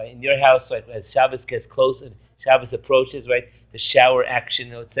in your house, right, as Shabbos gets close and Shabbos approaches, right, the shower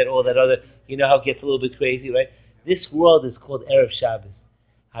action, all that other, how it gets a little bit crazy, right? This world is called Erev Shabbos.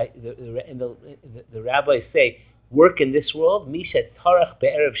 The rabbis say, work in this world, Misha Tarach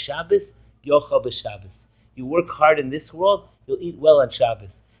be'erev Shabbos, Yochal b'Shabbos. You work hard in this world, you'll eat well on Shabbos.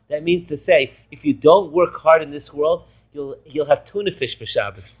 That means to say, if you don't work hard in this world, you'll have tuna fish for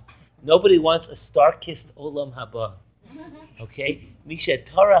Shabbos. Nobody wants a star-kissed Olam Haba. Okay? Misha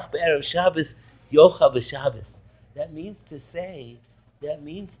Tarach be'erev Shabbos, Yochal b'Shabbos. That means to say that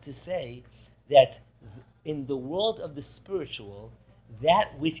in the world of the spiritual,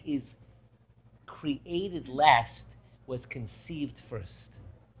 that which is created last was conceived first.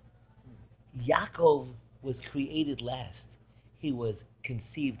 Yaakov was created last. He was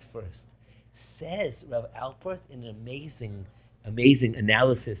conceived first. Says Rav Alpert in an amazing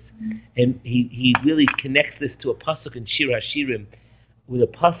analysis, and he really connects this to a pasuk in Shir HaShirim, where the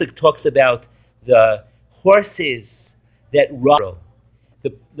pasuk talks about the horses that ride,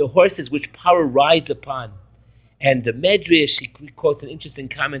 the horses which power rides upon. And the Medrash, he quotes an interesting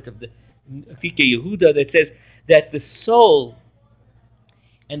comment of the Afike Yehuda that says that the soul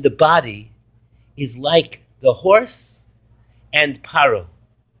and the body is like the horse and Paro.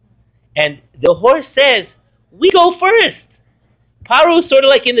 And the horse says, we go first. Paro is sort of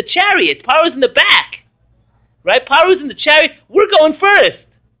like in the chariot. Paro's in the back. Right? Paro's in the chariot. We're going first.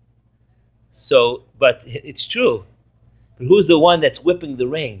 So, but it's true. But who's the one that's whipping the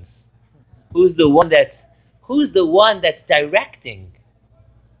reins? Who's the one that's directing?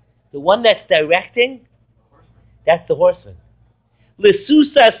 The one that's directing, that's the horseman.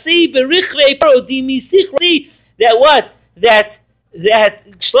 That what? That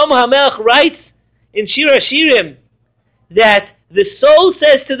Shlomo HaMelech writes in Shir HaShirim that the soul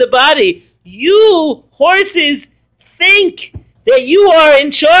says to the body, you horses think that you are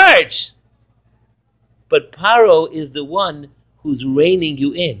in charge. But Paro is the one who's reining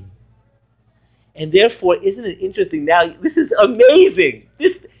you in. And therefore, isn't it interesting now? This is amazing.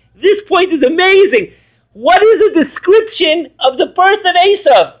 This point is amazing. What is the description of the birth of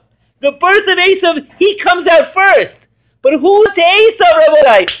Esav? The birth of Esav, he comes out first. But who's the Esav,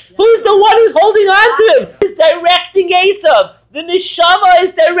 Rabbi? Who's the one who's holding on to him? He's directing Esav. The neshama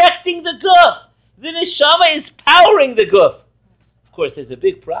is directing the guf. The neshama is powering the guf. Of course, there's a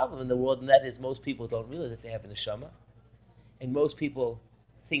big problem in the world, and that is most people don't realize that they have a neshama. And most people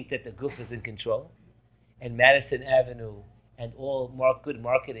think that the guf is in control. And Madison Avenue and all good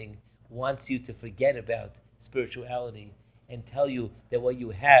marketing wants you to forget about spirituality and tell you that what you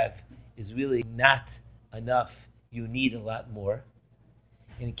have is really not enough. You need a lot more.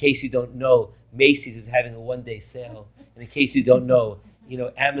 And in case you don't know, Macy's is having a one-day sale. And in case you don't know,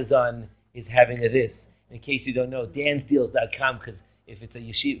 Amazon is having a this. And in case you don't know, dansdeals.com, because if it's a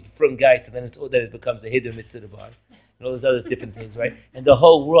yeshiva from guy, so then it becomes a hiddur mitzvah bar. And all those other different things, right? And the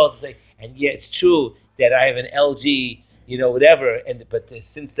whole world is like, and yeah, it's true that I have an LG, whatever, but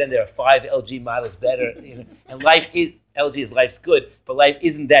since then there are 5 LG models better, and life's good, but life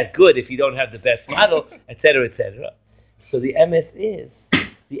isn't that good if you don't have the best model, etc., etc. So the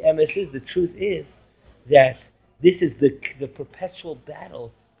truth is that this is the perpetual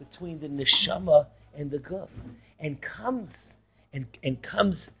battle between the neshama and the guf, and comes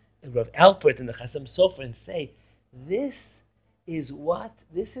Rav Alpert and the Chassam Sofer and say, this is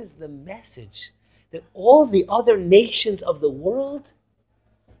the message that all the other nations of the world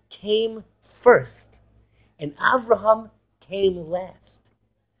came first, and Avraham came last.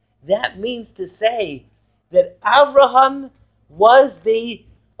 That means to say that Avraham was the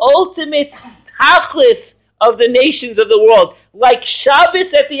ultimate tachlis of the nations of the world, like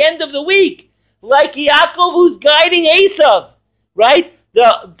Shabbos at the end of the week, like Yaakov who's guiding Esav, right?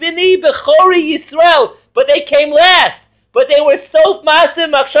 The Bini Bechori Yisrael, but they came last. But they were Sof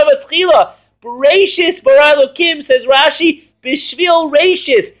Masim Machshavas Chila. Bereshis bara Elokim, says Rashi, Bishvil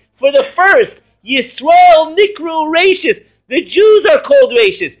Rashis, for the first. Yisrael Nikru Rashis. The Jews are called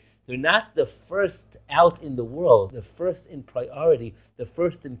Rashis. They're not the first out in the world, the first in priority, the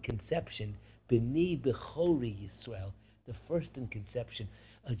first in conception. Bini Bechori Yisrael, the first in conception.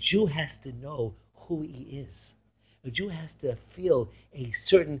 A Jew has to know who he is. A Jew has to feel a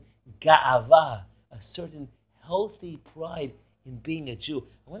certain ga'ava, a certain healthy pride in being a Jew.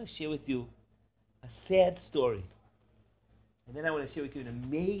 I want to share with you a sad story. And then I want to share with you an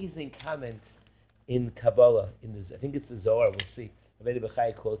amazing comment in Kabbalah. I think it's the Zohar, we'll see. Rabbi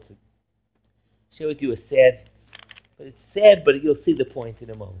Bechai quotes it. Share with you it's sad, but you'll see the point in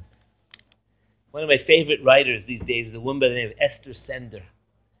a moment. One of my favorite writers these days is a woman by the name of Esther Sender.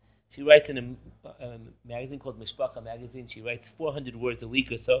 She writes in a magazine called Mishpacha magazine. She writes 400 words a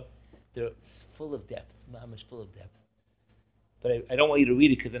week or so. They're full of depth, mamish full of depth. But I don't want you to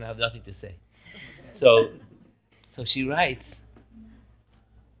read it because then I have nothing to say. So she writes,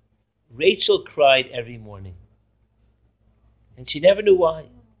 Rachel cried every morning. And she never knew why.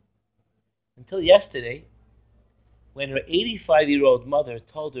 Until yesterday, when her 85-year-old mother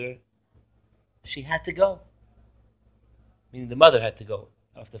told her she had to go. Meaning the mother had to go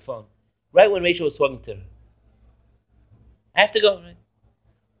off the phone. Right when Rachel was talking to her. I have to go, right?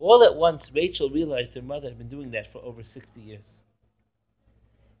 All at once, Rachel realized her mother had been doing that for over 60 years.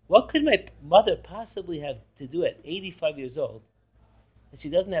 What could my mother possibly have to do at 85 years old that she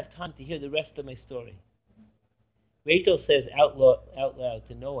doesn't have time to hear the rest of my story? Rachel says out loud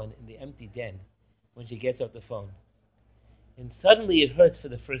to no one in the empty den when she gets off the phone. And suddenly it hurts for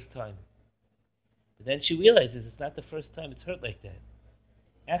the first time. But then she realizes it's not the first time it's hurt like that.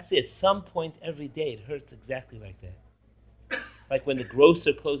 Actually, at some point every day it hurts exactly like that. Like when the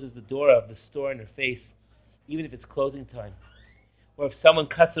grocer closes the door of the store in her face, even if it's closing time. Or if someone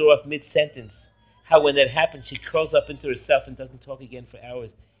cuts her off mid-sentence, how when that happens she curls up into herself and doesn't talk again for hours,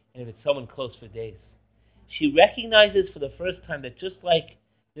 and if it's someone close for days. She recognizes for the first time that just like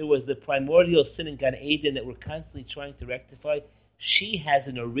there was the primordial sin in Gan Eden that we're constantly trying to rectify, she has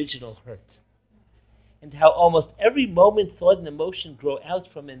an original hurt. And how almost every moment, thought, and emotion grow out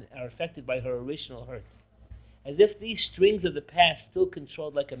from and are affected by her original hurt. As if these strings of the past still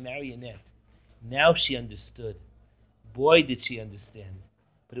controlled like a marionette. Now she understood. Boy, did she understand.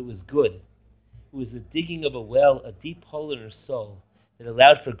 But it was good. It was the digging of a well, a deep hole in her soul that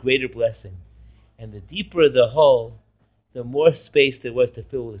allowed for greater blessing. And the deeper the hole, the more space there was to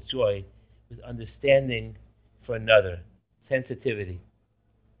fill with joy, with understanding for another, sensitivity.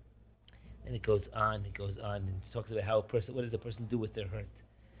 And it goes on, and it talks about what does a person do with their hurt.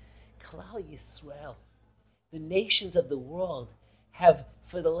 Klal Yisrael, the nations of the world have,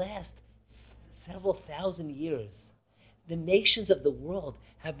 for the last several thousand years, the nations of the world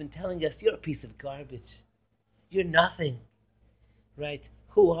have been telling us, you're a piece of garbage. You're nothing. Right?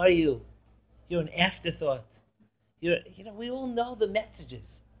 Who are you? You're an afterthought. We all know the messages.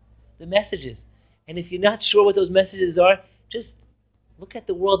 The messages. And if you're not sure what those messages are, just look at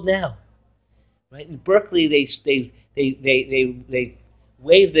the world now. Right? In Berkeley, they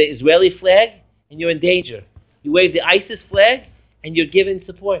wave the Israeli flag, and you're in danger. You wave the ISIS flag, and you're given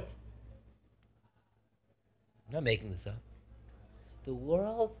support. I'm not making this up. The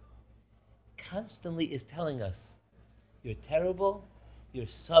world constantly is telling us, you're terrible, you're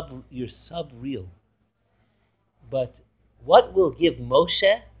sub-real. But what will give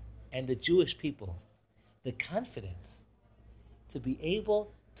Moshe and the Jewish people the confidence to be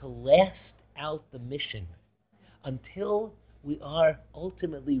able to last out the mission until we are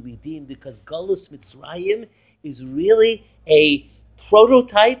ultimately redeemed? Because Galus Mitzrayim is really a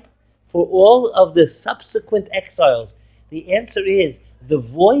prototype for all of the subsequent exiles. The answer is the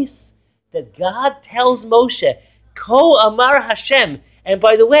voice that God tells Moshe, Ko Amar Hashem. And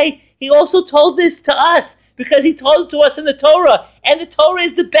by the way, he also told this to us because he told it to us in the Torah. And the Torah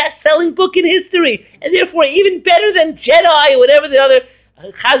is the best-selling book in history. And therefore even better than Jedi or whatever the other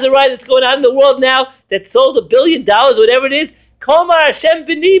Chazarai that's going on in the world now that sold $1 billion, whatever it is. Ko Amar Hashem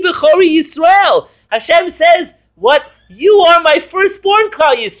B'ni B'chori Yisrael. Hashem says, what? You are my firstborn,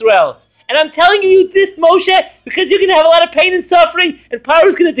 Klal Yisrael. And I'm telling you this, Moshe, because you're going to have a lot of pain and suffering, and Paro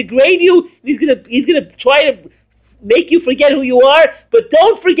is going to degrade you, and he's going to try to make you forget who you are, but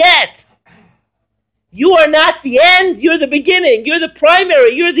don't forget, you are not the end, you're the beginning, you're the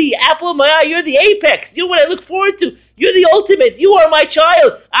primary, you're the apple of my eye, you're the apex, you're what I look forward to, you're the ultimate, you are my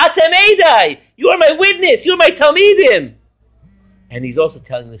child, Atem Edai, you are my witness, you're my Talmidim. And he's also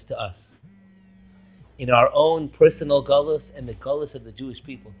telling this to us. In our own personal gullus and the gullus of the Jewish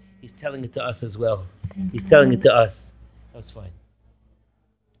people, he's telling it to us as well. He's telling it to us. That's fine.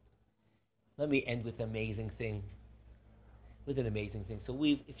 Let me end with an amazing thing. So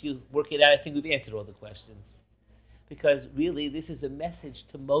if you work it out, I think we've answered all the questions. Because really, this is a message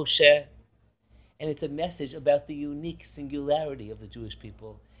to Moshe, and it's a message about the unique singularity of the Jewish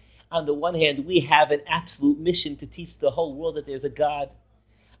people. On the one hand, we have an absolute mission to teach the whole world that there's a God.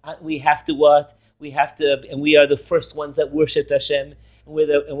 We have to what? And we are the first ones that worship Hashem, and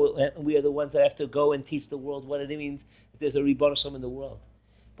we are the ones that have to go and teach the world what it means that there's a Ribbon Shalom in the world.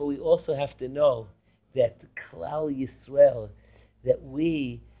 But we also have to know that Klal Yisrael, that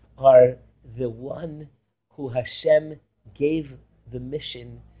we are the one who Hashem gave the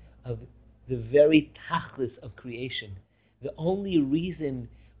mission of the very tachlis of creation. The only reason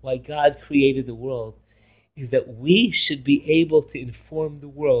why God created the world is that we should be able to inform the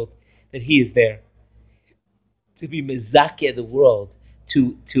world that He is there. To be mezakeh the world,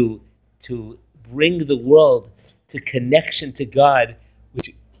 to bring the world to connection to God,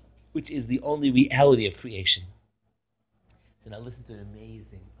 which is the only reality of creation. So now listen to an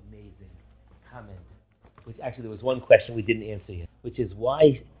amazing comment, which actually there was one question we didn't answer yet, which is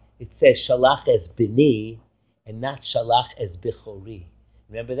why it says shalach es bini and not shalach es bichori.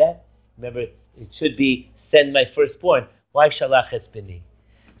 Remember that? Remember, it should be send my firstborn. Why shalach es bini?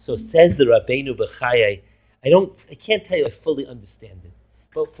 So says the Rabbeinu B'chayai, I can't tell you I fully understand it,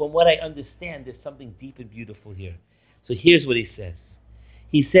 but from what I understand, there's something deep and beautiful here. So here's what he says.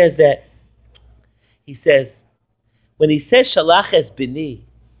 He says, when he says shalach es bini,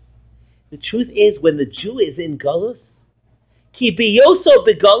 the truth is when the Jew is in Galus, ki biyoso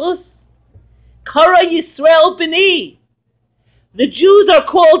begalus, kara Yisrael bini. The Jews are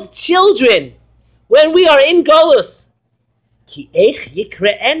called children when we are in Galus. Ki eich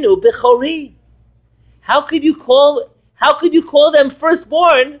yikre'enu bechori. How could you call them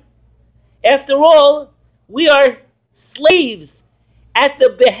firstborn? After all, we are slaves at the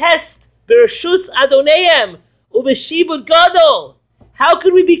behest bershus Adoneim ubeshibud gadol. How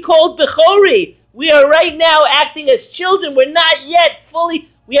could we be called bechori? We are right now acting as children. We're not yet fully.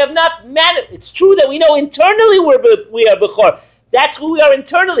 We have not It's true that we know internally we are bechor. That's who we are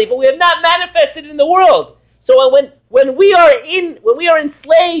internally, but we have not manifested in the world. So when we are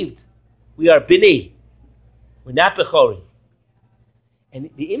enslaved, we are bini. We're not bechori. And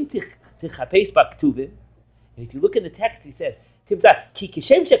the tichapes baktuvim. And if you look in the text, he says, that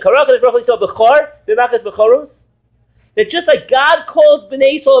just like God calls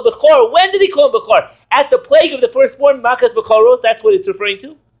Bnei Yisrael Bechor, when did He call them Bechor? At the plague of the firstborn, Makas Bechoros, that's what it's referring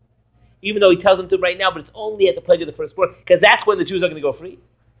to. Even though He tells them to right now, but it's only at the plague of the firstborn, because that's when the Jews are going to go free.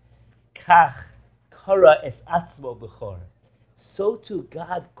 Kach Kara es Atzmo Bechor. So too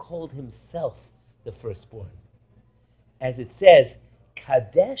God called Himself the firstborn. As it says,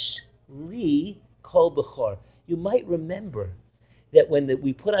 Kadesh Li Kol Bechor. You might remember that when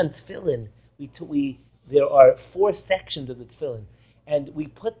we put on tefillin, there are 4 sections of the tefillin, and we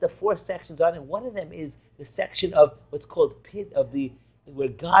put the 4 sections on, and one of them is the section of what's called pit of where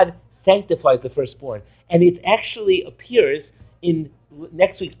God sanctifies the firstborn, and it actually appears in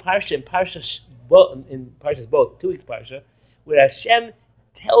next week's parsha, in Parshas Bo, 2 weeks parsha, where Hashem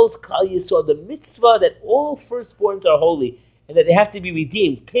tells Klal Yisrael the mitzvah that all firstborns are holy and that they have to be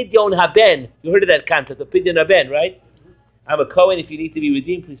redeemed. Pidyon haben. You heard of that concept of Pidyon haben, right? I'm a Kohen. If you need to be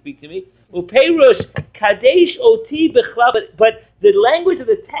redeemed, please speak to me. Upeirush kadesh oti b'chla. But the language of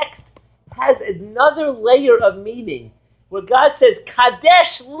the text has another layer of meaning, where God says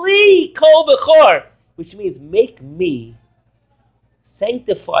kadesh li kol b'chor, which means make me,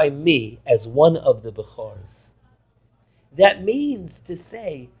 sanctify me as one of the b'chors. That means to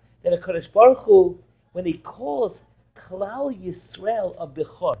say that HaKadosh Baruch Hu, when He calls Klal Yisrael a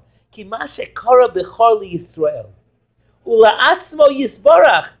b'chor, ki ma shekara b'chor li Yisrael, ula'atzmo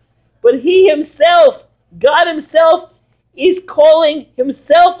yisbarach, but He Himself, God Himself, is calling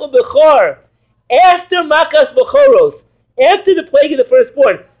Himself a b'chor after Makas Bechoros, after the plague of the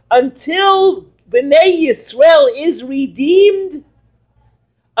firstborn, until Bnei Yisrael is redeemed.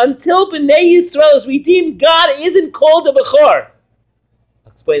 Until Bnei Yisrael is redeemed, God isn't called a b'chor.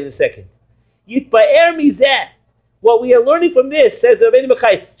 I'll explain in a second. Yitba'er mizeh. What we are learning from this, says Rabbi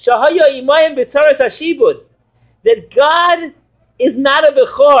Mechai, Shahaya imayim b'tzaras hashibud, that God is not a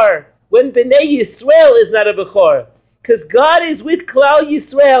b'chor when Bnei Yisrael is not a Bechor. Because God is with Klal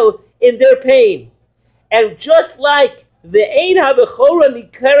Yisrael in their pain. And just like the Ein HaBechora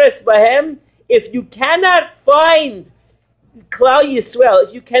Nikeres Bahem, if you cannot find Klal Yisrael,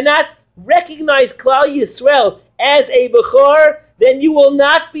 if you cannot recognize Klal Yisrael as a Bechor, then you will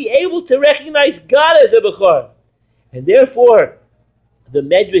not be able to recognize God as a Bechor. And therefore, the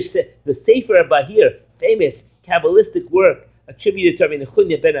Medrash, the Sefer Bahir, famous Kabbalistic work attributed to Rabbi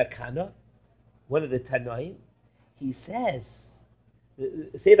Nechunya ben Akana, one of the Tanoim, he says,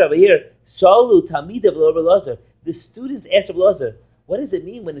 the Sefer Bahir, Shalu Talmidav lo Rabbi Elazar, the students asked Rabbi Elazar, what does it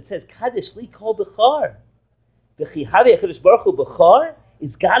mean when it says Kadesh li kol Bechor? V'chi havi HaKadosh Baruch Hu Bechor?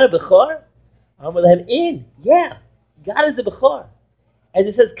 Is God a Bechor? Amar lahem in. Yeah, God is a Bechor. As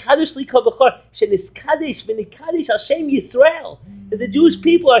it says, Kadosh li kol Bechor, shenis Kadesh v'nikadesh Hashem Yisrael. That the Jewish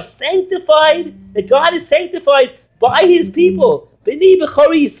people are sanctified, that God is sanctified by His people. B'ni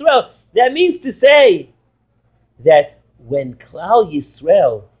Bechori Yisrael. That means to say that when Klal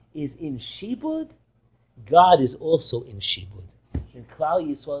Yisrael is in Shibud, God is also in Shibud. When Klal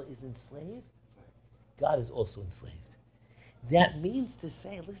Yisrael is enslaved, God is also enslaved. That means to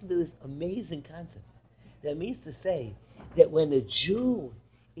say, listen to this amazing concept. That means to say that when a Jew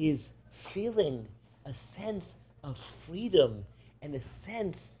is feeling a sense of freedom and a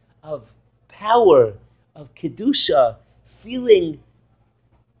sense of power, of Kedusha, feeling,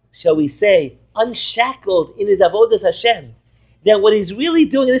 shall we say, unshackled in his avodas Hashem, then what he's really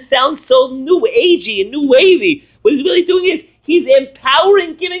doing, and it sounds so new agey and new wavy, what he's really doing is he's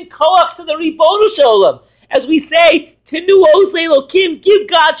empowering, giving koach to the Ribbono Shel Olam. As we say, Tenu Oz Le'Elokim, give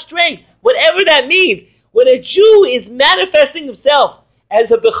God strength, whatever that means. When a Jew is manifesting himself as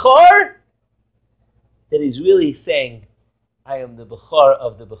a Bechor, then he's really saying, I am the Bechor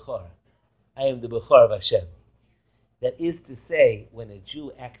of the Bechor. I am the Bechor of Hashem. That is to say, when a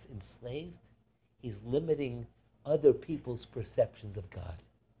Jew acts enslaved, he's limiting other people's perceptions of God.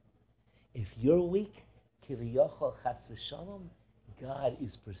 If you're weak, Kiviyachol Chas v'Shalom, God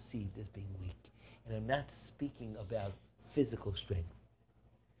is perceived as being weak. And I'm not speaking about physical strength.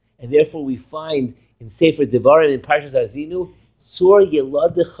 And therefore we find in Sefer Devarim in Parshas Azinu, Sur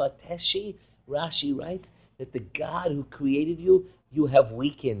Yeladecha Teshi, Rashi writes that the God who created you, you have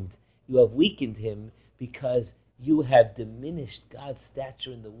weakened. You have weakened Him because you have diminished God's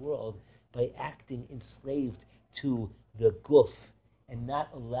stature in the world by acting enslaved to the guf and not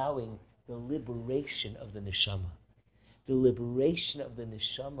allowing the liberation of the neshama. The liberation of the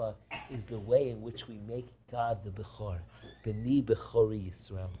neshama is the way in which we make God the Bechor. B'ni Bechori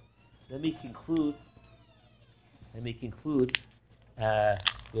Yisrael. Let me conclude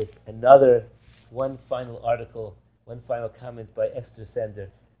with one final article, one final comment by Esther Sender,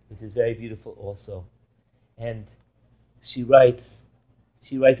 which is very beautiful also. And she writes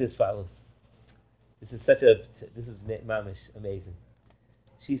as follows. This is mamish amazing.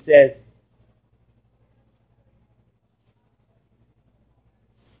 She says,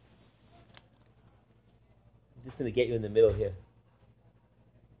 I'm just going to get you in the middle here.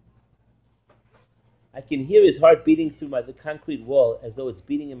 I can hear his heart beating through the concrete wall as though it's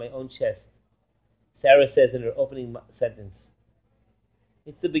beating in my own chest. Sarah says in her opening sentence.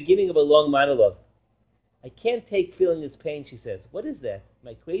 It's the beginning of a long monologue. I can't take feeling his pain, she says. What is that? Am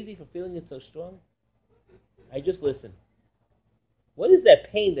I crazy for feeling it so strong? I just listen. What is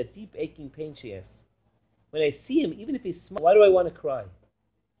that pain, that deep aching pain, she asks. When I see him, even if he's small, why do I want to cry?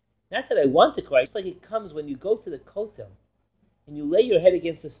 Not that I want to cry. It's like it comes when you go to the kotel and you lay your head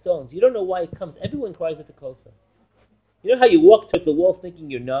against the stones. You don't know why it comes. Everyone cries at the kotel. You know how you walk towards the wall thinking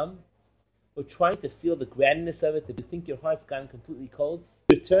you're numb? Or trying to feel the grandness of it, that you think your heart's gone completely cold?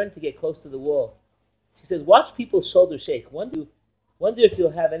 You turn to get close to the wall. She says, watch people's shoulders shake. Wonder if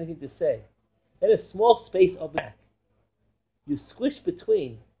you'll have anything to say. Then a small space opens back. You squish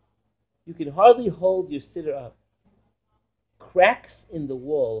between. You can hardly hold your sitter up. Cracks in the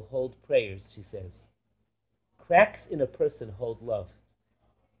wall hold prayers, she says. Cracks in a person hold love.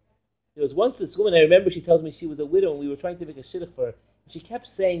 There was once this woman, I remember she tells me she was a widow and we were trying to make a shidduch for her. She kept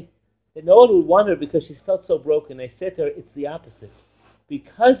saying that no one would want her because she felt so broken. I said to her, it's the opposite.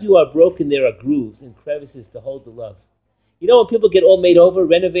 Because you are broken, there are grooves and crevices to hold the love. You know when people get all made over,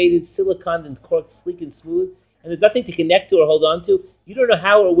 renovated, siliconed and corked, sleek and smooth, and there's nothing to connect to or hold on to? You don't know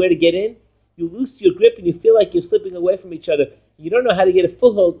how or where to get in? You lose your grip and you feel like you're slipping away from each other. You don't know how to get a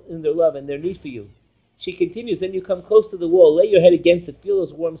full hold in their love and their need for you. She continues, then you come close to the wall, lay your head against it, feel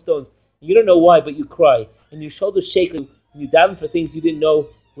those warm stones. You don't know why, but you cry. And your shoulders shake and you daven for things you didn't know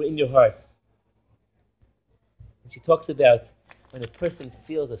were in your heart. And she talks about when a person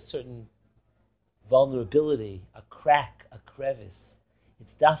feels a certain vulnerability, a crack, a crevice It's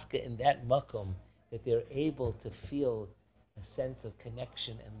dafka in that makom that they're able to feel a sense of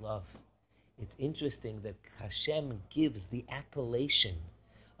connection and love. It's interesting that Hashem gives the appellation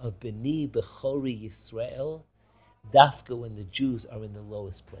of B'ni Bechori Yisrael dafka when the Jews are in the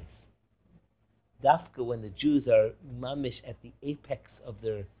lowest place. Dafka when the Jews are mamish at the apex of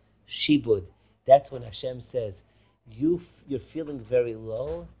their shibud. That's when Hashem says, you're feeling very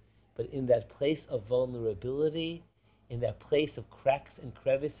low, but in that place of vulnerability, in that place of cracks and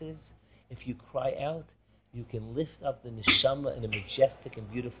crevices, if you cry out, you can lift up the neshama in a majestic and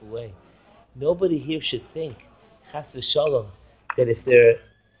beautiful way. Nobody here should think, chas v'shalom,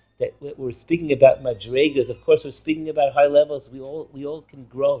 that we're speaking about madregas. Of course, we're speaking about high levels. We all can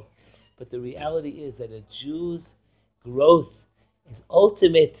grow, but the reality is that a Jew's growth is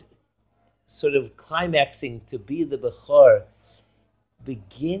ultimate, sort of climaxing to be the Bechor,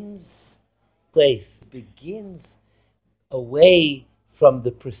 begins away from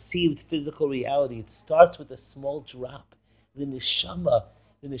the perceived physical reality. It starts with a small drop. The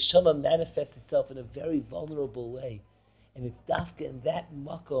neshama manifests itself in a very vulnerable way. And it's dafka in that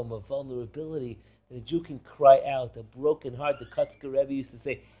makom of vulnerability that a Jew can cry out, a broken heart. The Kotzker Rebbe used to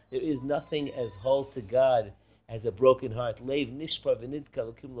say, there is nothing as whole to God as a broken heart. Leiv nishpar v'nidka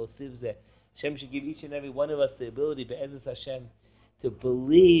l'kim lo sivzeh. Hashem should give each and every one of us the ability, be'ezus Hashem, to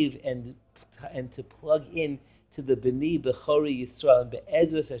believe and to plug in to the B'ni Bechori Yisrael. And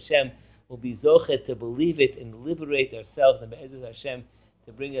be'ezus Hashem will be zochet to believe it and liberate ourselves. And be'ezus Hashem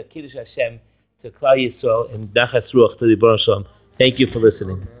to bring a Kiddush Hashem to Klal Yisrael and Nachas Ruach to the Baruch Shalom. Thank you for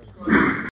listening.